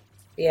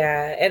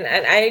 Yeah, and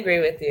I agree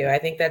with you. I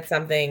think that's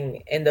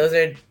something, and those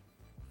are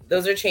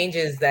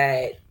changes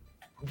that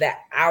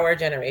our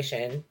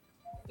generation,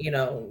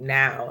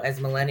 now as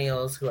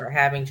millennials who are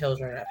having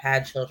children, have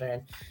had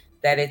children,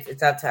 that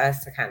it's up to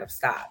us to kind of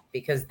stop,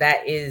 because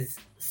that is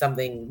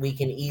something we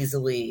can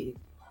easily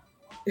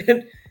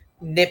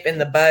nip in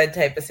the bud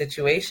type of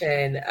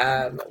situation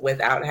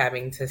without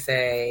having to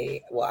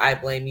say, well, I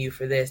blame you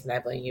for this and I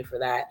blame you for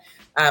that.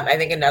 I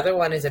think another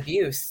one is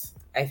abuse.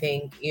 I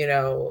think,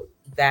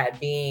 that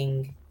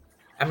being,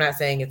 I'm not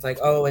saying it's like,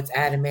 oh, it's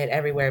adamant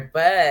everywhere,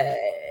 but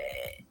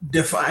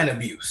define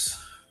abuse.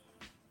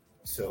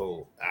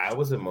 So I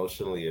was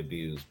emotionally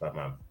abused by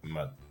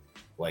my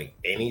like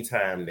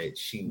anytime that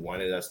she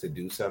wanted us to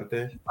do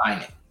something.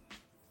 Define it.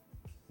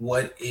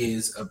 What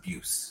is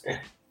abuse?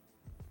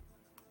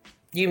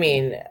 You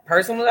mean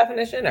personal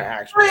definition or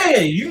actual? Yeah,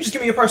 you can just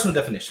give me your personal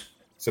definition.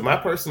 So my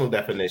personal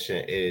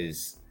definition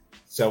is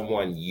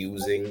someone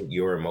using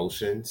your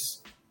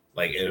emotions,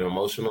 like an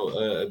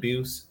emotional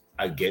abuse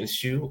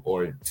against you,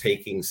 or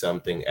taking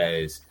something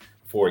as,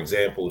 for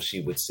example,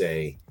 she would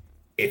say,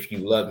 if you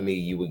love me,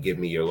 you would give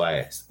me your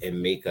last,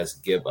 and make us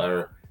give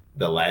her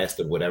the last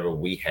of whatever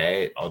we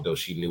had, although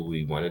she knew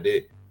we wanted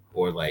it.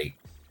 Or like,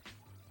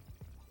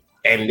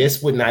 and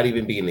this would not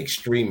even be an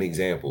extreme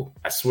example.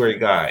 I swear to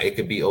God, it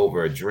could be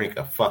over a drink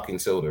of fucking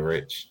soda,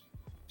 Rich.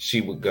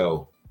 She would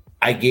go,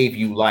 I gave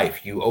you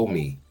life. You owe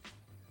me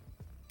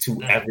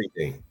to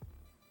everything.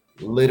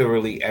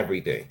 Literally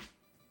everything.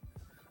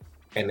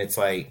 And it's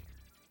like,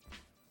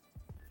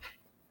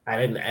 I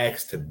didn't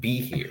ask to be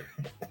here.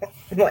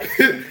 Like,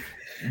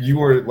 you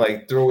were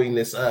like throwing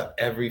this up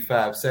every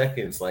 5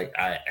 seconds. Like,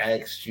 I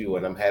asked you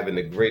and I'm having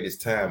the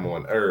greatest time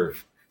on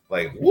earth.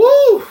 Like,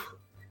 woo!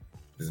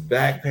 This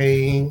back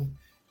pain,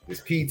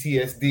 this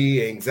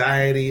PTSD,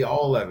 anxiety,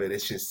 all of it.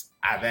 It's just,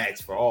 I've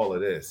asked for all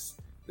of this.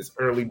 This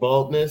early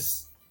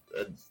baldness,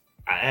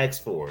 I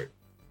asked for it.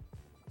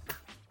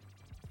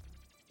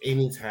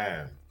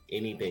 Anytime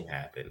anything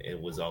happened, it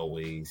was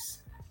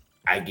always,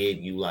 I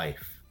gave you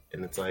life.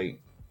 And it's like,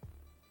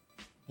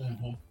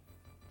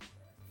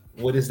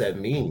 what does that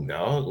mean,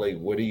 dog? Like,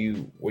 what are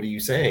you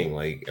saying?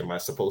 Like, am I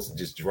supposed to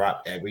just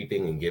drop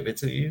everything and give it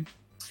to you?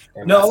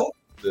 No.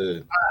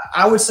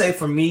 I would say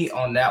for me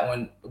on that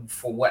one,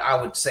 for what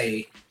I would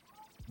say,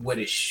 what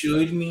it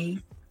should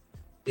mean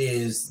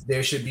is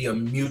there should be a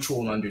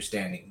mutual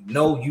understanding.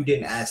 No, you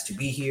didn't ask to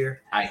be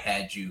here. I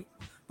had you.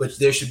 But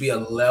there should be a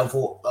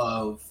level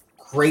of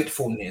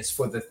gratefulness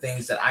for the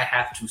things that I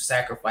have to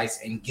sacrifice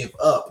and give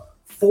up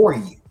for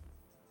you.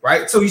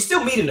 Right? So you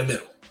still meet in the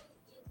middle.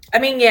 I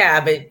mean,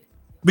 yeah, but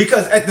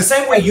because at the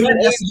same way you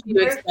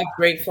expect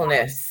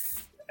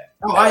gratefulness.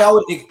 No, I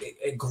always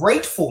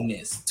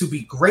gratefulness. To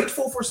be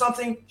grateful for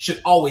something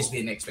should always be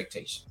an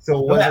expectation.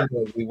 So whether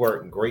we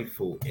weren't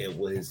grateful, it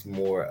was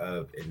more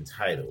of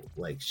entitled.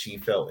 Like she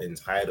felt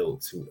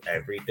entitled to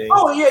everything.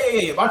 Oh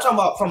yeah. I'm talking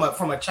about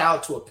from a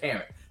child to a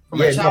parent. From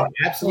a child,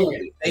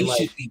 absolutely. They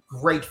should be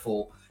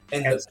grateful,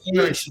 and the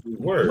parents should be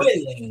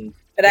willing.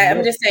 But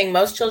I'm just saying,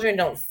 most children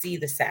don't see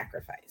the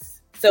sacrifice.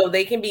 So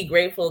they can be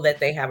grateful that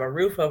they have a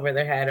roof over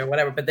their head or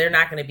whatever, but they're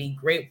not going to be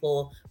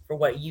grateful for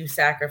what you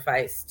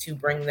sacrificed to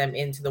bring them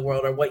into the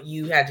world or what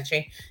you had to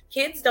change.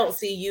 Kids don't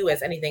see you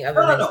as anything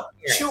other than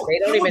parents. They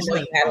don't even know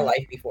you had a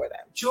life before them.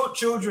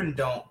 Children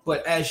don't,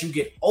 but as you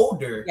get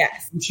older,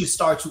 you should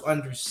start to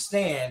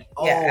understand.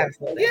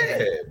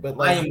 But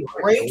like, I am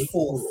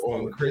grateful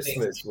on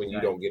Christmas when you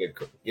don't get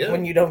a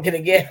when you don't get a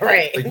gift,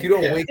 right? Like you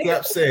don't wake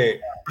up saying,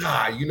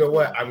 you know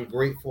what? I'm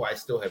grateful. I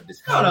still have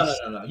this house.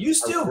 No. You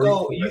still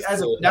go.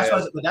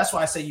 That's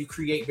why I say you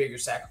create bigger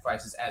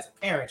sacrifices as a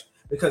parent,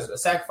 because the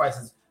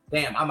sacrifices.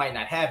 Damn, I might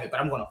not have it,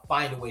 but I'm going to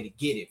find a way to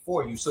get it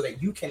for you so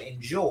that you can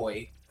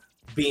enjoy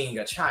being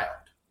a child.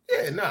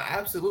 Yeah, no,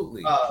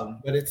 absolutely.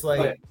 But it's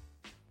like,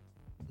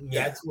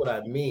 that's what I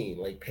mean.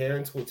 Like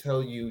parents will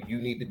tell you, you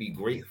need to be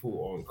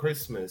grateful on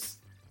Christmas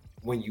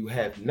when you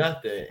have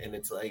nothing. And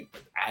it's like,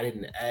 I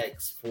didn't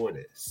ask for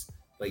this.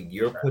 Like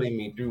you're putting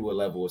me through a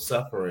level of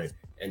suffering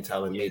and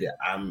telling me that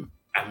I'm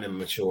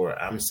immature,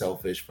 I'm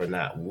selfish for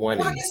not wanting.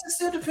 Well, I guess it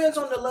still depends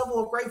on the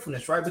level of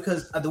gratefulness, right?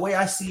 Because the way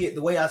I see it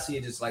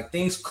is like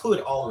things could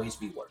always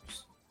be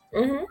worse.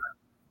 Mm-hmm.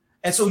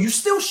 And so you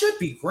still should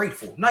be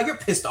grateful. Now you're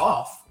pissed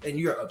off and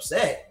you're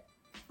upset,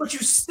 but you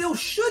still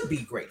should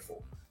be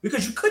grateful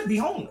because you could be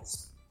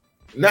homeless.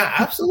 Nah,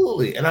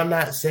 absolutely. And I'm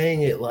not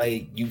saying it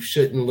like you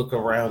shouldn't look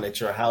around at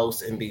your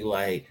house and be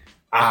like,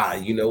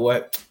 you know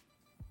what?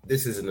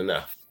 This isn't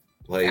enough.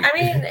 Like, I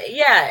mean,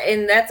 yeah,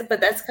 and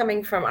that's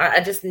coming from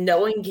just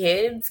knowing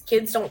kids.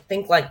 Kids don't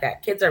think like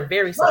that. Kids are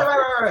very selfish.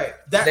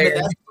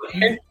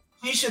 Right.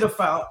 She should have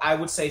found. I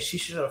would say she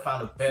should have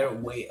found a better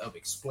way of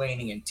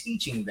explaining and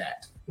teaching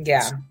that.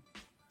 Yeah.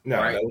 No,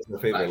 that was my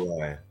favorite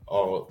line.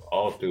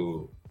 All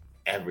through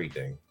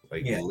everything,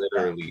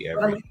 literally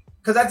everything.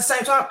 Because at the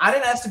same time, I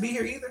didn't ask to be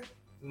here either.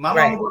 My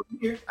mom was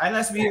here. I didn't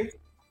ask to be here.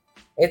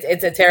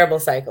 It's a terrible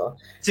cycle.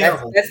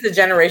 Terrible. That's the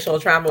generational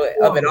trauma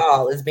of it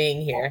all, is being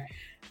here.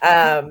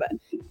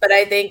 But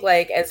I think,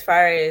 like, as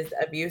far as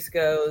abuse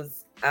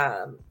goes,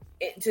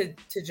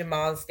 to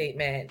Jamal's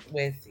statement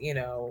with,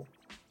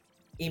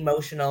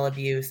 emotional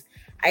abuse,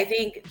 I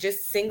think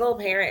just single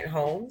parent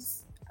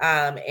homes,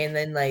 and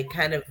then like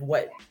kind of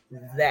what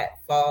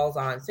that falls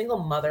on single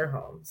mother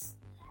homes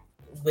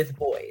with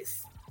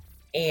boys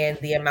and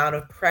the amount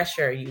of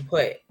pressure you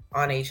put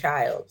on a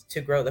child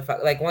to grow the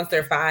fuck. Like once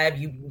they're 5,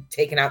 you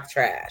taking out the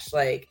trash,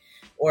 like,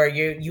 or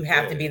you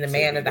have to be the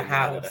man of the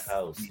house.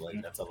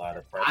 Like that's a lot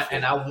of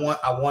pressure.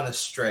 I want to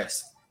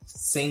stress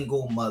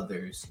single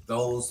mothers,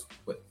 those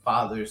with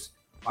fathers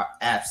are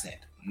absent,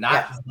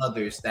 not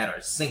mothers that are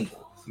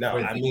single. No,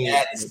 I mean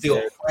dad is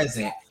still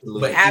present,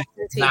 but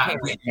absentee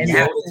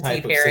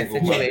parent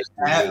situation.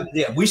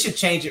 Yeah, we should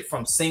change it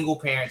from single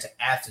parent to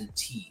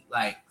absentee,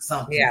 like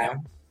something.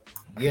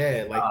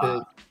 Yeah,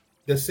 like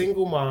the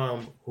single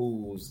mom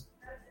whose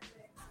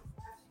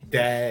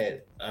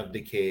dad of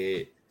the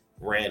kid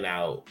ran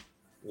out,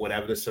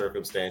 whatever the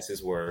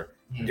circumstances were,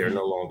 they're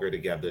no longer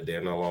together, they're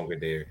no longer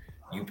there.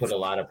 You put a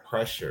lot of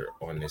pressure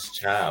on this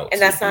child.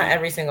 And that's not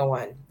every single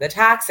one. The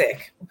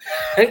toxic.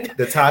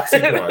 The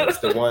toxic ones,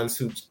 the ones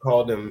who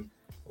call them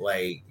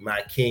like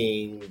my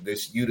king,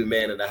 you the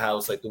man of the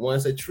house, like the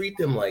ones that treat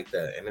them like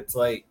that. And it's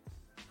like,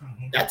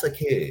 that's a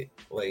kid.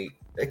 Like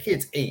that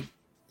kid's 8.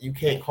 You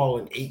can't call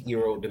an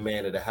 8-year-old the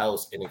man of the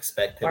house and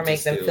expect him or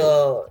make them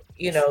feel,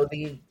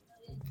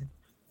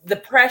 the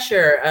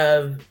pressure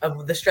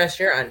of the stress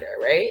you're under,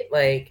 right?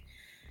 Like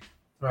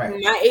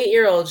my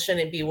 8-year-old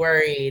shouldn't be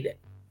worried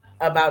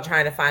about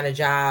trying to find a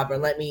job or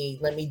let me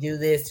do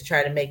this to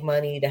try to make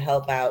money to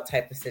help out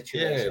type of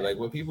situation. Yeah, like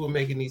when people are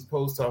making these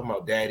posts talking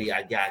about, daddy,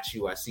 I got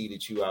you. I see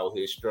that you out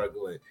here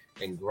struggling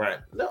and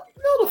grind. No,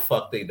 the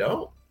fuck they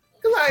don't.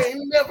 Because I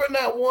ain't never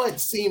not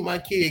once seen my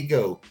kid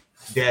go,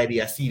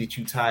 daddy, I see that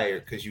you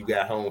tired because you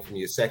got home from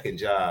your second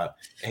job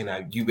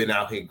and you've been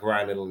out here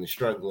grinding and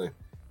struggling.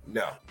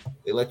 No,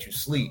 they let you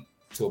sleep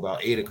till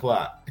about 8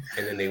 o'clock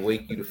and then they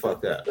wake you the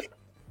fuck up.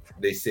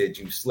 They said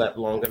you slept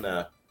long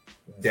enough.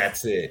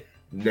 That's it.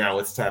 Now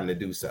it's time to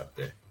do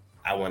something.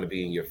 I want to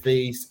be in your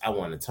face. I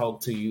want to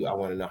talk to you. I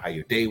want to know how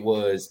your day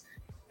was.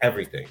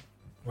 Everything.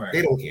 Right.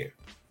 They don't care.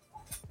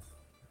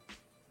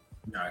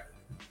 Right.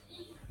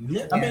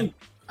 Yeah. I mean,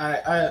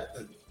 I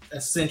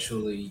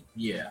essentially,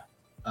 kids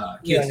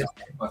don't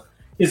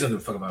give a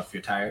fuck about if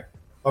you're tired.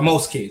 Or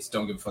most kids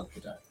don't give a fuck if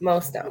you're tired.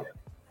 Most don't.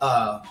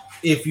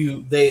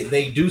 If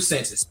they do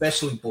sense,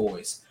 especially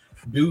boys,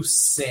 do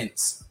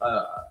sense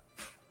a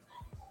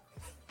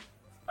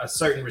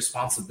certain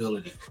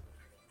responsibility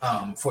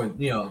for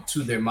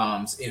to their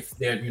moms if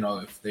they're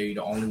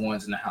the only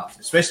ones in the house,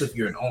 especially if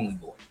you're an only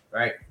boy,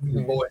 right?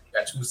 You're a boy, you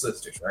got 2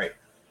 sisters, right?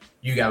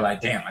 You got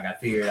like, damn, I gotta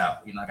figure it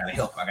out. I gotta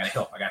help, I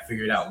gotta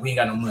figure it out. We ain't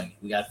got no money,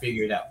 we gotta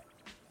figure it out,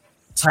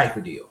 type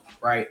of deal,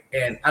 right?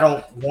 And I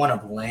don't want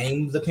to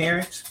blame the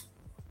parents.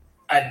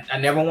 I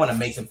never want to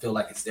make them feel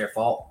like it's their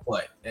fault,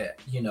 but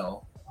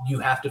you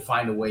have to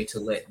find a way to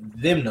let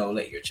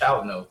your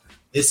child know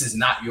this is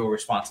not your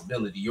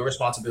responsibility. Your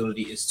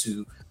responsibility is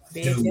to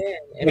do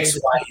X,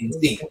 Y, and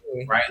Z,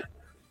 right?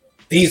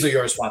 These are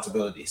your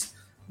responsibilities.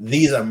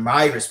 These are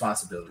my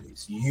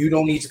responsibilities. You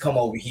don't need to come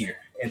over here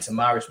into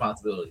my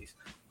responsibilities.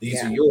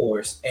 These are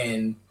yours,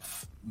 and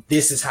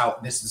this is how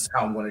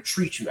I'm going to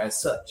treat you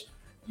as such.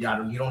 You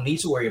don't need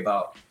to worry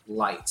about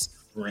lights,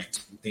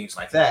 rent, and things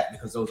like that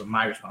because those are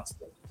my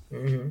responsibilities.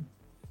 Mm-hmm.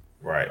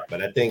 Right.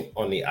 But I think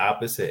on the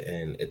opposite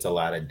end, it's a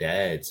lot of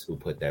dads who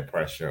put that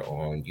pressure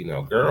on,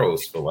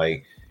 girls for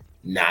like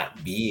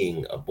not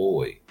being a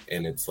boy.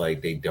 And it's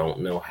like they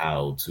don't know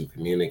how to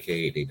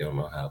communicate. They don't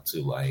know how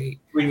to like.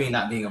 What do you mean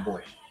not being a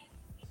boy?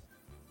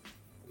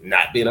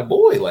 Not being a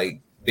boy.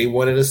 Like they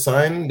wanted a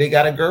son, they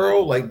got a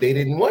girl. Like they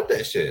didn't want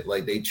that shit.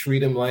 Like they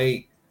treat him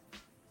like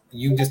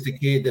you just a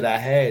kid that I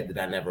had that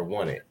I never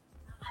wanted.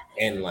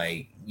 And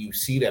like you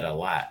see that a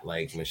lot.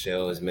 Like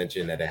Michelle has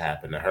mentioned that it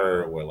happened to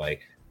her where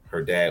like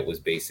her dad was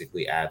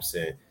basically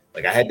absent.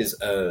 Like I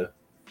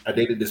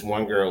dated this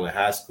one girl in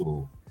high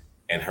school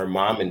and her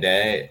mom and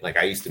dad, like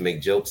I used to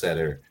make jokes at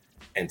her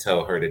and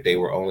tell her that they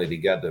were only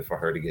together for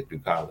her to get through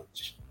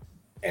college.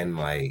 And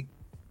like,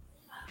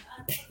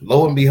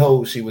 lo and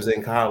behold, she was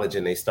in college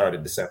and they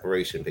started the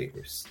separation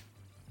papers.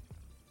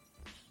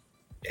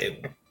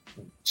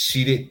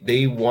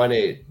 They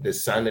wanted the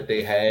son that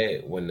they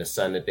had. When the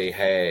son that they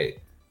had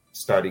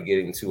started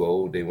getting too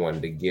old, they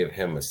wanted to give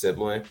him a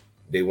sibling.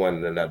 They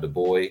wanted another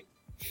boy.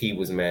 He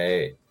was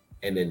mad.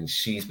 And then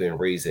she's been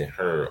raising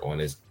her on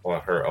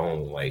her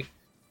own. Like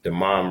the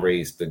mom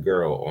raised the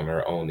girl on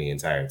her own the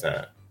entire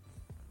time.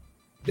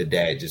 The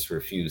dad just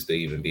refused to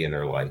even be in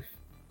her life.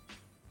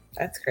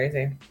 That's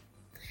crazy.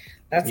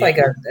 That's like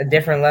a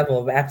different level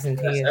of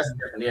absenteeism. That's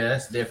different. Yeah,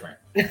 that's different.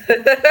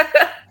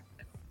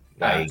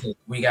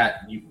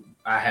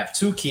 I have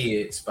 2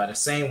 kids by the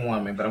same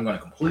woman, but I'm going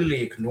to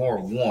completely ignore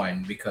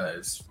one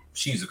because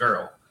she's a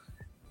girl.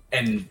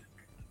 And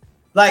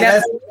like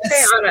that's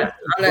a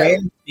rare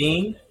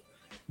thing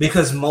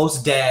because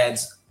most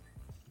dads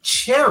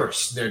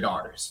cherish their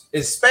daughters,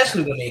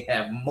 especially when they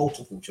have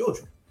multiple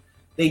children.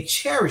 They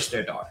cherish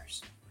their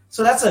daughters.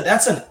 So that's an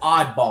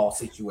oddball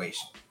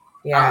situation.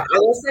 Yeah, I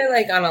will say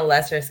like on a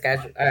lesser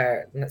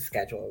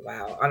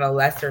on a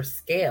lesser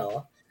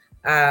scale,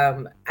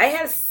 I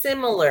had a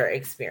similar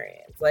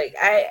experience. Like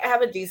I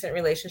have a decent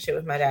relationship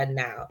with my dad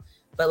now,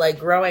 but like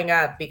growing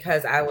up,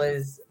 because I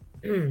was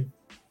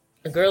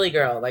a girly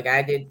girl, like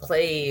I did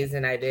plays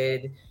and I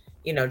did,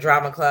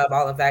 drama club,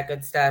 all of that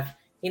good stuff.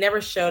 He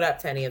never showed up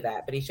to any of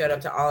that, but he showed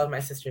up to all of my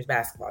sister's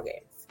basketball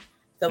games.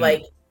 So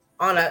like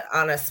on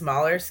a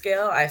smaller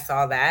scale, I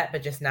saw that,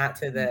 but just not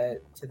to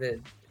the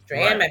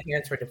Right. And my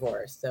parents were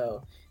divorced,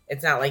 so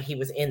it's not like he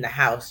was in the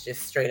house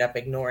just straight up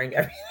ignoring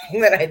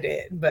everything that I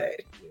did. But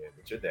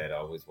your dad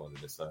always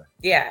wanted a son.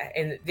 Yeah,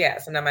 and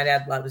so now my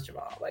dad loves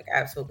Jamal, like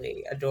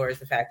absolutely adores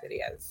the fact that he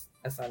has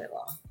a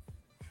son-in-law.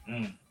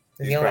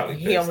 He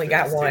only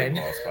got one.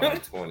 Probably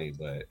 20,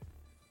 but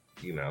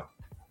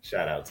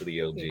shout out to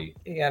the OG.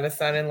 He got a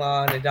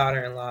son-in-law and a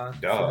daughter-in-law.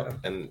 Dog. So.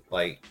 And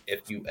like,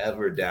 if you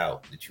ever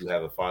doubt that you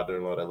have a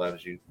father-in-law that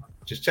loves you,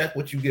 just check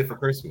what you get for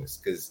Christmas,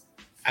 because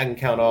I can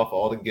count off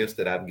all the gifts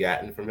that I've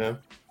gotten from him.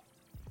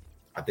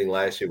 I think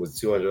last year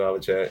was a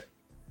 $200 check.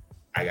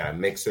 I got a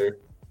mixer.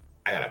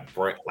 I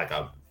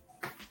got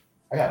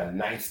I got a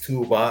nice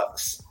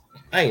toolbox.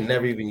 I ain't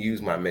never even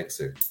used my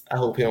mixer. I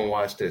hope he don't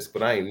watch this,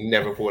 but I ain't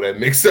never pulled that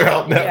mixer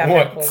out that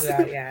once. Pulled it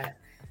out, yeah.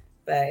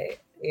 But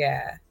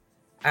yeah.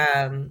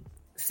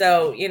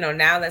 So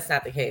now that's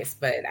not the case,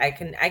 but I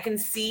can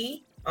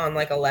see on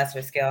like a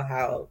lesser scale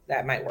how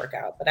that might work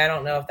out, but I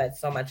don't know if that's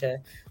so much a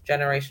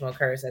generational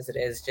curse as it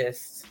is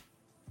just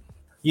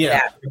I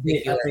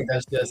think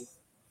that's just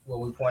what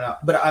we point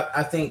out. But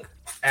I think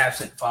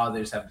absent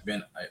fathers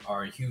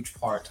are a huge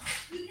part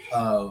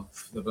of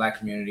the Black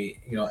community,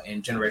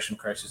 and generational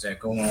curses that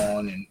go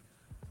on, and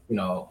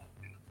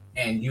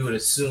and you would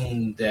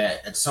assume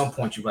that at some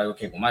point you're like,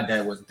 okay, well, my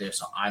dad wasn't there,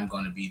 so I'm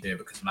going to be there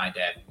because my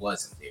dad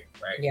wasn't there,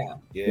 right? Yeah.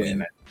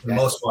 For the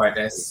most part,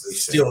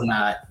 that's still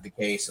not the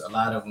case. A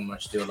lot of them are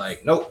still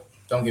like, nope,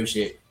 don't give a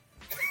shit.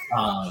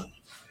 And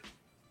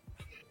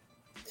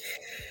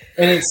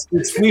it's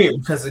weird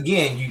because,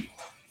 again,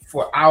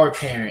 for our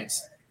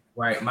parents,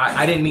 right?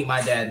 I didn't meet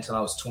my dad until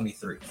I was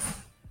 23,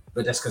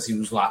 but that's because he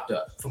was locked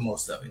up for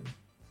most of it.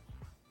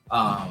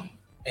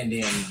 And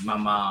then my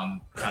mom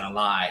kind of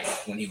lied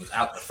when he was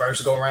out the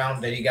first go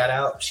around that he got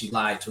out. She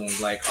lied to him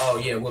like, oh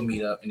yeah, we'll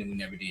meet up. And then we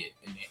never did.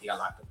 And then he got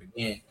locked up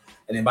again.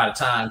 And then by the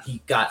time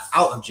he got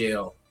out of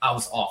jail, I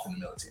was off in the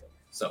military.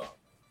 So,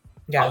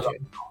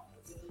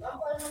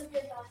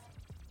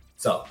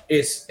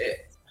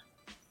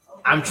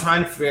 I'm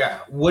trying to figure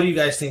out, what do you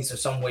guys think are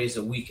some ways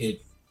that we could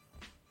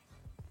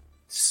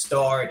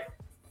start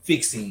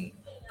fixing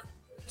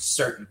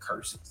certain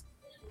curses?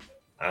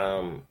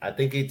 I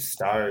think it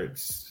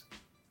starts,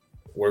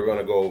 we're going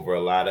to go over a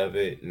lot of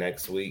it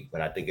next week,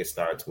 but I think it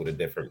starts with a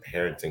different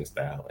parenting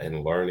style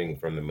and learning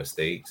from the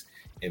mistakes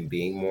and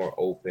being more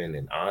open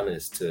and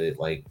honest to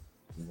like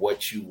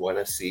what you want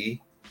to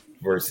see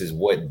versus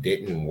what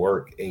didn't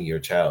work in your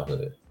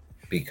childhood.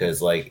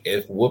 Because like,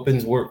 if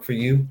whoopings work for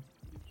you,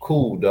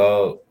 cool,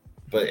 dog.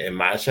 But in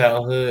my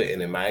childhood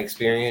and in my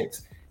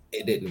experience,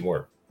 it didn't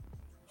work.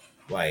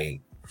 Like,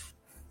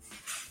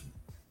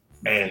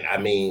 and I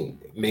mean,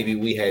 maybe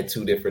we had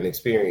two different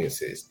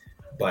experiences,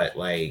 but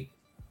like,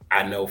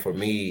 I know for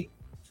me,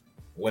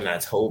 when I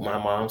told my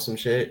mom some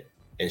shit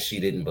and she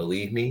didn't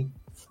believe me,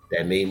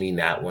 that made me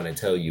not want to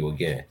tell you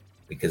again.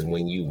 Because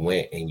when you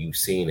went and you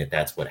seen it,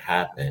 that's what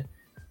happened.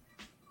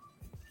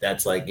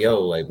 That's like,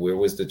 yo, like, where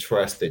was the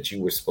trust that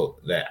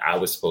that I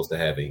was supposed to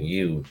have in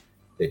you,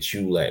 that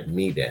you let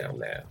me down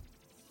now?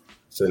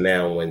 So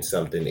now when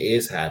something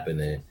is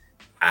happening,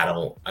 I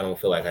don't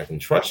feel like I can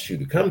trust you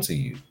to come to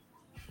you.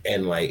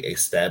 And like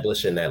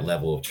establishing that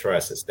level of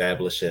trust,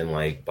 establishing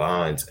like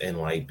bonds, and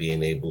like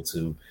being able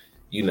to,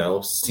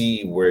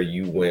 see where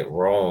you went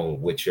wrong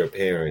with your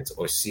parents,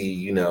 or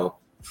see,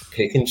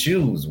 pick and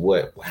choose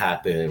what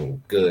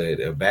happened good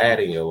or bad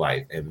in your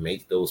life and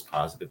make those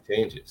positive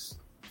changes.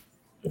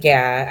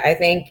 Yeah, I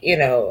think,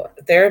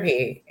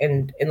 therapy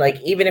and like,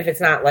 even if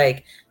it's not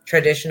like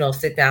traditional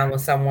sit down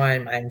with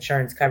someone, my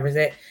insurance covers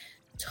it,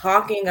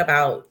 talking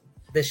about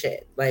the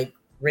shit, like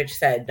Rich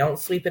said, don't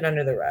sweep it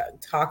under the rug.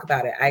 Talk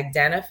about it.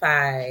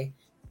 Identify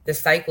the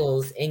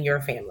cycles in your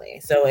family.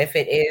 So if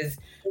it is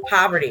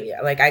poverty,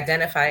 like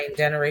identifying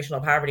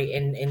generational poverty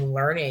in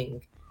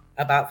learning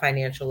about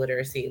financial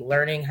literacy,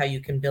 learning how you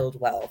can build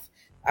wealth.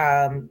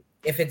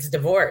 If it's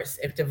divorce,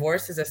 if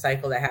divorce is a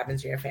cycle that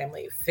happens in your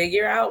family,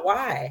 figure out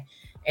why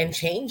and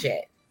change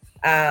it.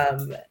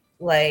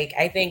 Like,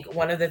 I think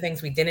one of the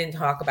things we didn't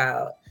talk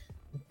about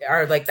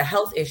are like the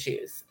health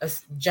issues,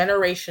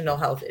 generational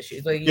health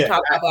issues. Like you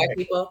talk about Black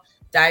people,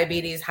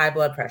 diabetes, high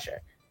blood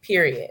pressure,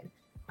 period.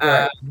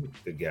 The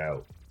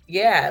gout.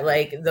 Yeah,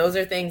 like those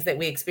are things that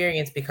we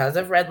experience because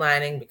of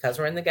redlining, because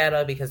we're in the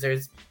ghetto,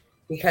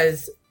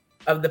 because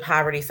of the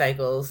poverty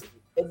cycles.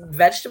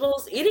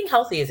 Vegetables, eating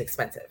healthy is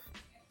expensive.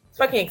 It's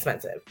fucking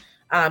expensive.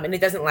 And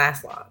it doesn't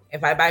last long.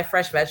 If I buy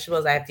fresh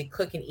vegetables, I have to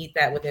cook and eat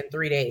that within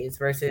 3 days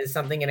versus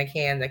something in a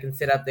can that can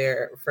sit up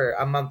there for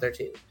a month or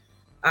two.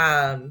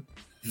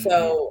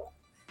 So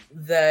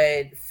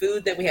the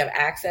food that we have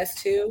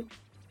access to,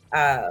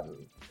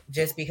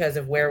 just because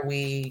of where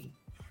we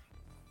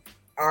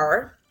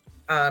are,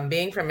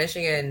 being from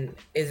Michigan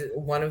is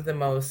one of the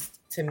most,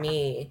 to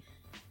me,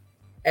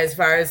 as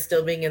far as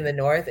still being in the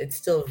North, it's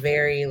still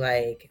very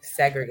like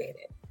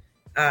segregated.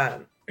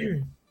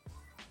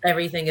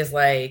 everything is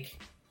like,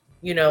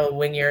 you know,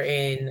 when you're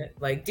in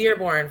like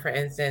Dearborn, for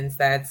instance,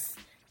 that's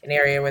an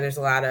area where there's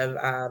a lot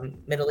of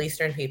Middle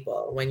Eastern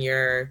people. When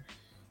you're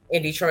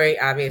in Detroit,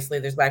 obviously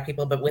there's Black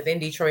people, but within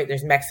Detroit,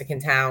 there's Mexican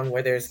town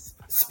where there's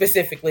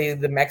specifically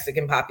the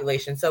Mexican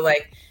population. So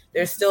like,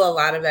 there's still a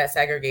lot of that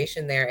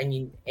segregation there. And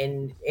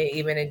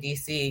even in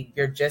DC,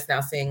 you're just now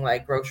seeing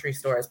like grocery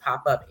stores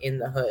pop up in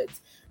the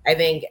hoods. I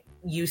think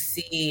you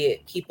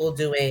see people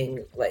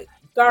doing like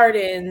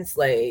gardens,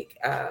 like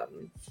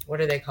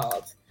what are they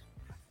called?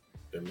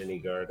 The mini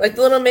gardens. Like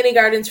the little mini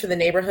gardens for the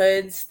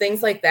neighborhoods,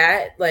 things like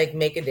that, like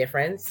make a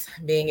difference.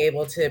 Being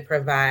able to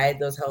provide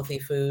those healthy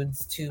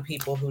foods to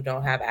people who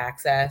don't have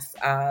access,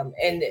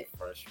 and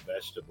fresh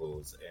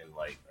vegetables and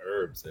like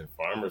herbs and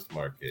farmers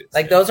markets.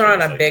 Like those are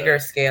on a bigger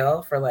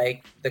scale for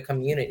like the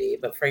community,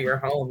 but for your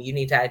home, you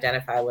need to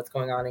identify what's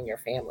going on in your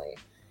family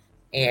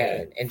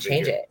and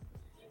change it.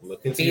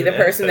 Be the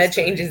person that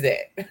changes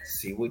it.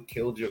 See what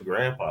killed your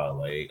grandpa.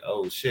 Like,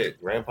 oh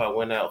shit, grandpa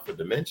went out for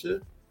dementia.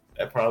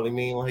 That probably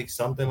mean like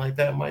something like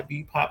that might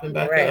be popping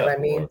back up.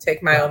 Let me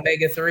take my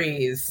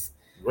omega-3s.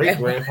 Great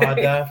grandpa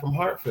died from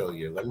heart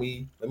failure. Let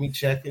me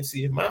check and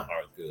see if my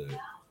heart good.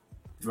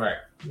 Right.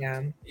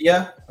 Yeah.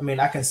 Yeah. I mean,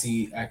 I can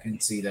see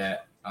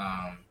that.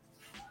 I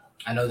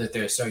know that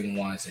there are certain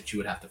ones that you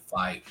would have to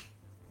fight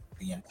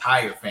the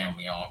entire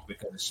family on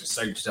because it's just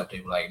certain stuff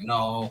they were like,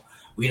 no,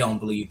 we don't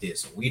believe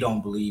this or we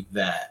don't believe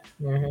that.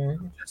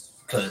 Mm-hmm.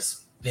 Just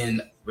because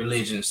then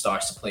religion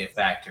starts to play a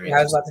factor.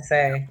 I was about to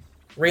say.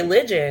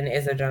 Religion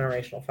is a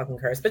generational fucking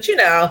curse, but you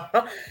know,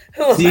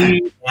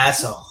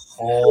 that's a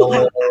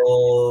whole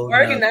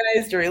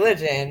organized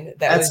religion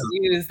that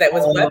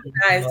was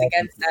weaponized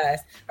against us.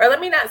 Or let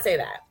me not say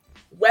that.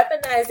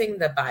 Weaponizing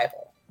the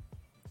Bible,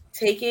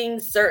 taking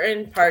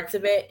certain parts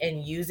of it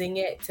and using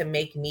it to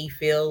make me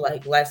feel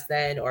like less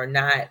than or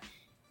not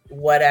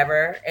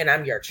whatever, and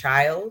I'm your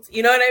child.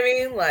 You know what I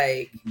mean?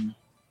 Like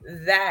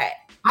that.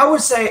 I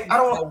would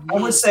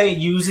say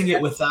using it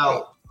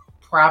without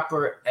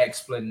proper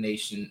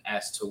explanation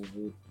as to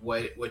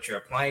what you're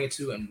applying it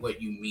to and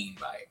what you mean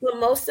by it. But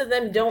most of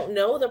them don't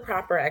know the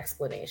proper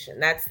explanation.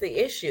 That's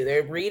the issue.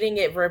 They're reading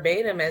it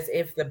verbatim as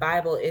if the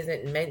Bible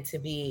isn't meant to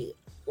be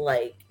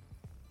like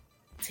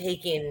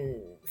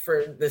taken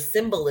for the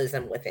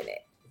symbolism within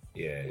it.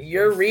 Yeah.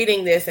 You're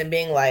reading this and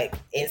being like,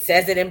 it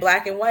says it in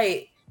black and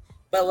white,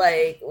 but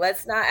like,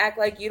 let's not act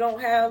like you don't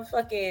have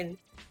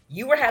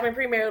you were having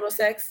premarital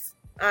sex,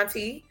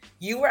 auntie.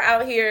 You were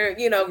out here,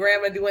 you know,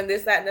 grandma doing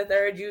this, that, and the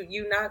third.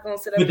 You not gonna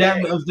sit up. But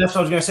that's what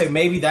I was gonna say.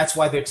 Maybe that's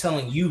why they're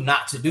telling you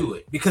not to do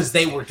it because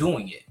they were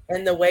doing it.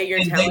 And the way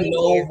you're telling me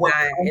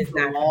is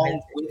not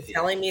convincing.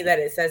 Telling me that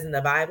it says in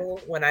the Bible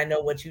when I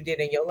know what you did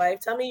in your life.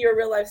 Tell me your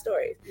real life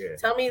story. Yeah.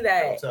 Tell me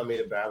that. Don't tell me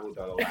the Bible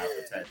don't allow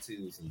for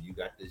tattoos and you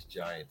got this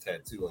giant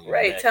tattoo on your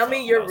right. neck. Tell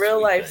me your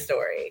real life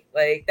story.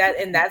 Like that,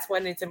 and that's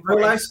when it's important.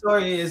 Real life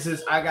story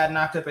is I got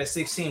knocked up at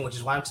 16, which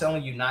is why I'm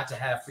telling you not to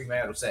have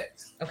premarital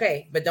sex.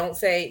 Okay, but don't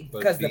say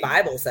because the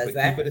Bible says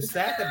that. But it's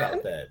sad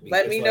about that.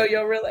 Let me know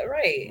your real life.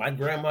 Right. My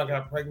grandma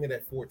got pregnant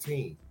at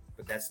 14,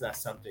 but that's not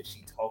something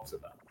she talks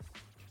about.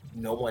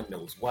 No one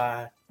knows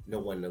why. No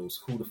one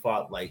knows who the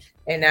fuck. Like,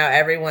 and now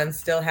everyone's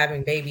still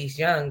having babies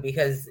young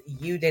because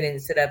you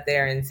didn't sit up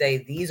there and say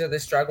these are the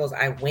struggles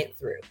I went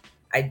through.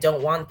 I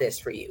don't want this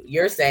for you.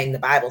 You're saying the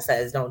Bible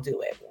says don't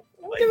do it.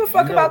 I don't give a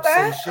fuck about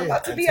that. I'm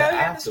about to be out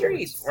here in the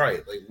streets.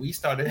 Right. Like we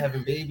started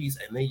having babies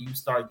and then you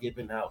start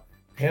giving out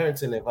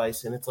parenting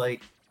advice and it's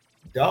like,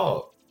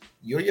 dog,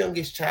 your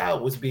youngest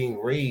child was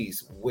being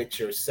raised with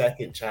your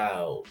second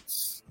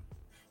child's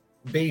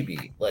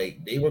baby.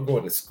 Like they were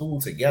going to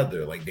school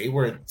together. Like they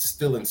were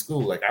still in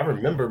school. Like I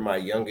remember my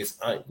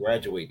youngest aunt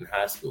graduating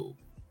high school.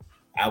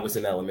 I was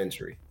in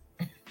elementary.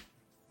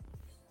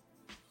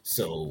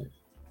 So,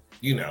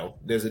 you know,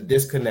 there's a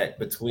disconnect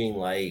between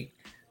like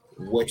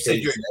what you said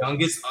your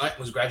youngest aunt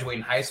was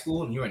graduating high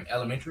school and you're in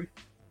elementary?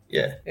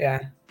 Yeah.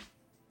 Yeah.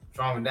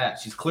 Wrong with that.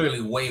 She's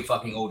clearly way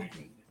fucking older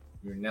than you.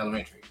 You're in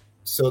elementary.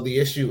 So the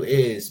issue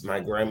is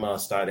my grandma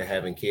started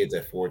having kids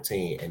at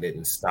 14 and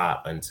didn't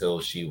stop until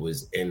she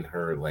was in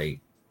her like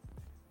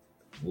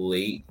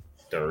late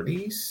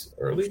 30s,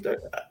 early 30s,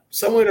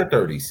 somewhere in her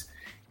 30s.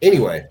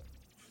 Anyway,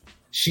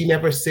 she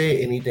never said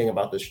anything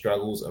about the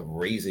struggles of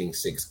raising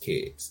 6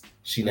 kids.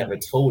 She never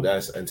told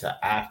us until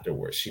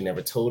afterwards. She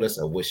never told us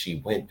of what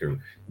she went through.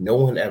 No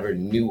one ever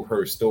knew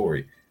her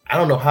story. I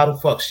don't know how the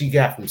fuck she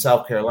got from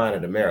South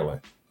Carolina to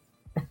Maryland,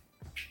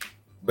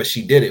 but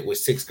she did it with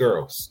 6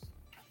 girls.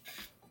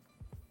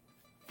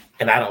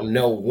 And I don't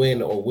know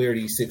when or where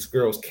these 6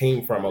 girls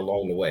came from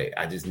along the way.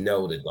 I just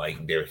know that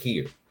like they're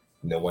here.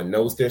 No one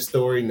knows their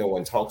story. No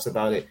one talks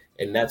about it.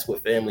 And that's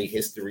what family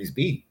histories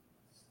be.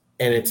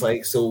 And it's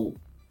like, so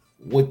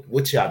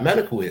what's your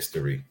medical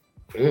history?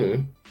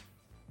 Well,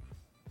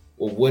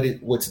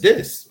 what's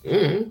this?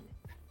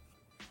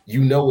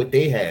 You know what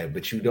they have,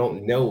 but you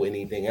don't know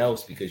anything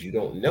else because you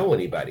don't know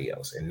anybody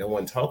else. And no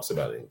one talks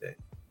about anything.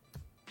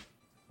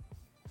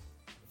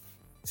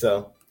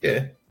 So,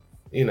 yeah,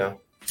 you know.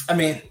 I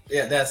mean,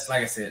 yeah, that's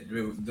like I said,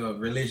 the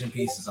religion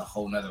piece is a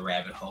whole nother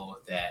rabbit hole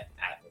that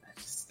I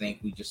just think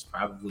we just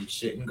probably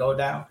shouldn't go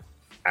down.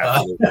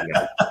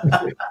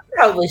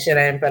 Probably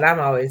shouldn't, but I'm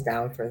always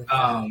down for the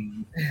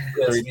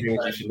 3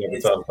 things you should never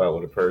talk about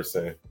with a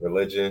person: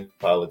 religion,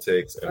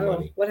 politics, and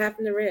money. What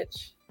happened to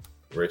Rich?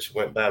 Rich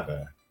went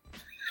bye-bye.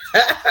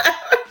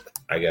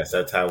 I guess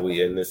that's how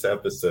we end this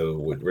episode,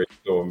 with Rich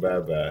going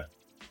bye-bye.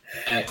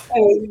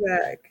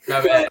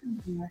 My bad.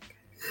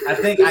 I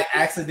think I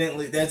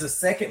accidentally, there's a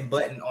second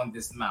button on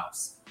this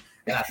mouse,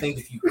 and I think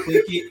if you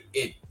click it,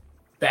 it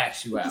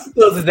backs you out.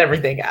 Closes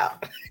everything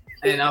out.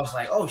 And I was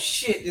like, oh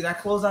shit, did I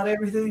close out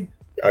everything?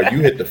 Oh, you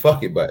hit the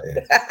fuck it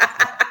button.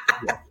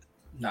 Yeah.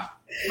 Nah,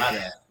 my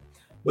bad.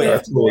 But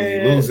that's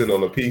losing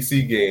on a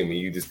PC game, and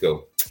you just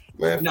go,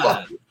 man,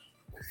 fuck it.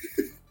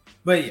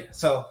 But yeah,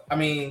 so I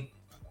mean,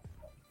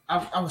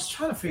 I was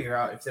trying to figure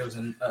out if there was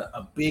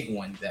a big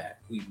one that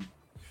we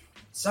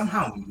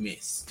somehow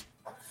missed.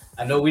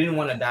 I know we didn't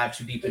want to dive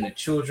too deep into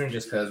children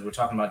just because we're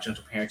talking about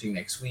gentle parenting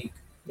next week.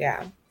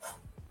 Yeah.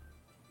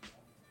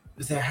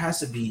 There has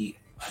to be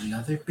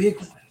another big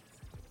one.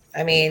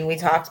 I mean, we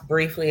talked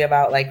briefly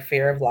about like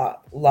fear of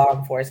law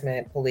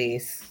enforcement,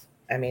 police.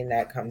 I mean,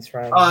 that comes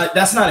from...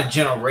 That's not a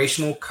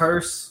generational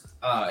curse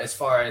as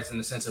far as in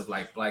the sense of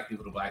like black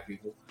people to black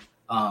people.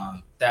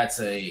 That's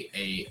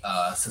a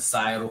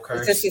societal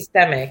curse. It's a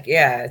systemic,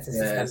 yeah. It's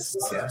a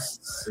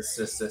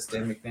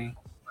systemic thing.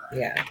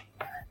 Yeah.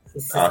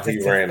 He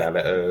ran out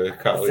of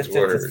college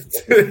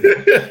words.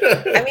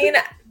 I mean,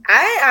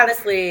 I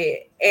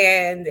honestly,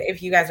 and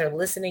if you guys are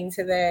listening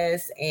to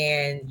this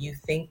and you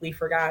think we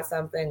forgot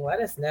something, let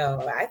us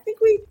know. I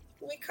think we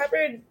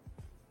covered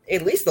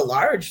at least the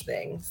large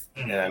things.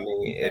 And I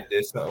mean, if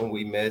there's something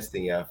we missed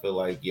and y'all feel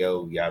like,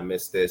 y'all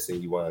missed this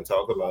and you want to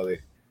talk about it,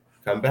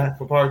 come back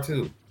for part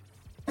 2.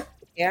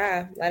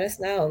 Yeah, let us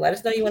know. Let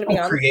us know you want to be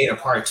on. Create a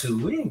part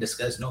 2. We didn't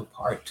discuss no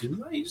part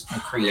 2. You just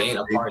create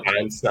a part 2.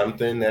 Find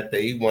something that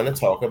they want to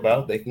talk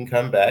about. They can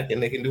come back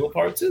and they can do a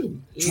part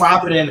 2.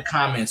 Drop it in the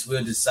comments.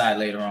 We'll decide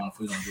later on if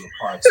we're gonna do a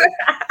part 2.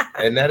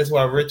 And that is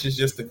why Rich is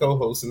just the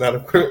co-host and not a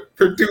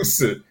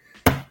producer.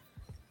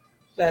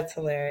 That's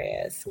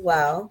hilarious.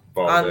 Well,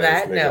 on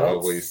that note,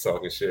 always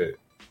talking shit.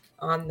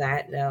 On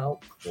that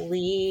note,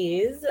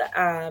 please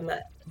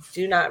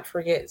do not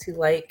forget to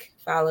like,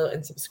 follow,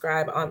 and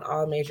subscribe on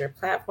all major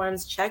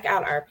platforms. Check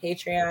out our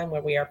Patreon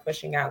where we are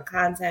pushing out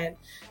content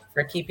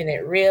for keeping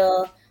it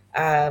real.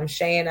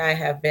 Shay and I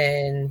have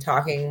been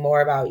talking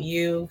more about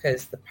you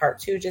because the part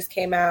 2 just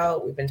came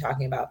out. We've been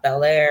talking about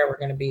Bel Air. We're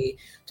going to be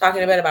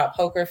talking a bit about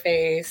Poker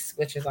Face,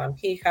 which is on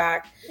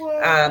Peacock.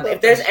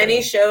 If there's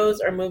any shows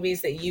or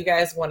movies that you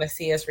guys want to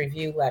see us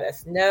review, let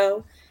us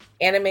know.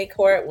 Anime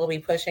Court will be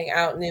pushing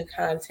out new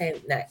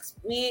content next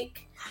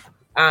week,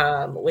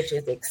 which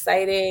is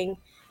exciting.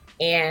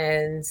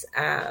 And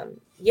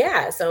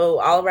so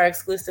all of our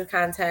exclusive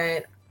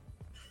content,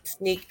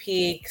 sneak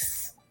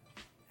peeks,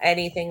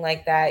 anything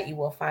like that, you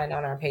will find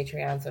on our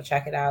Patreon. So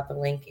check it out. The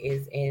link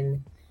is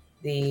in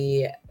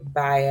the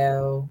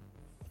bio.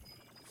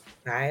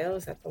 Bio,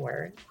 is that the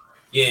word?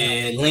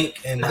 Yeah,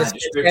 link in the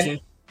description.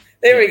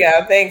 There we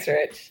go. Thanks,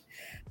 Rich.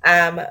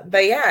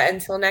 But yeah,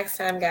 until next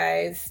time,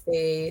 guys,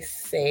 stay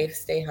safe,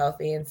 stay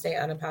healthy, and stay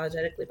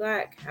unapologetically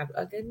black. Have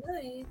a good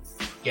night.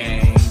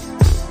 Gang.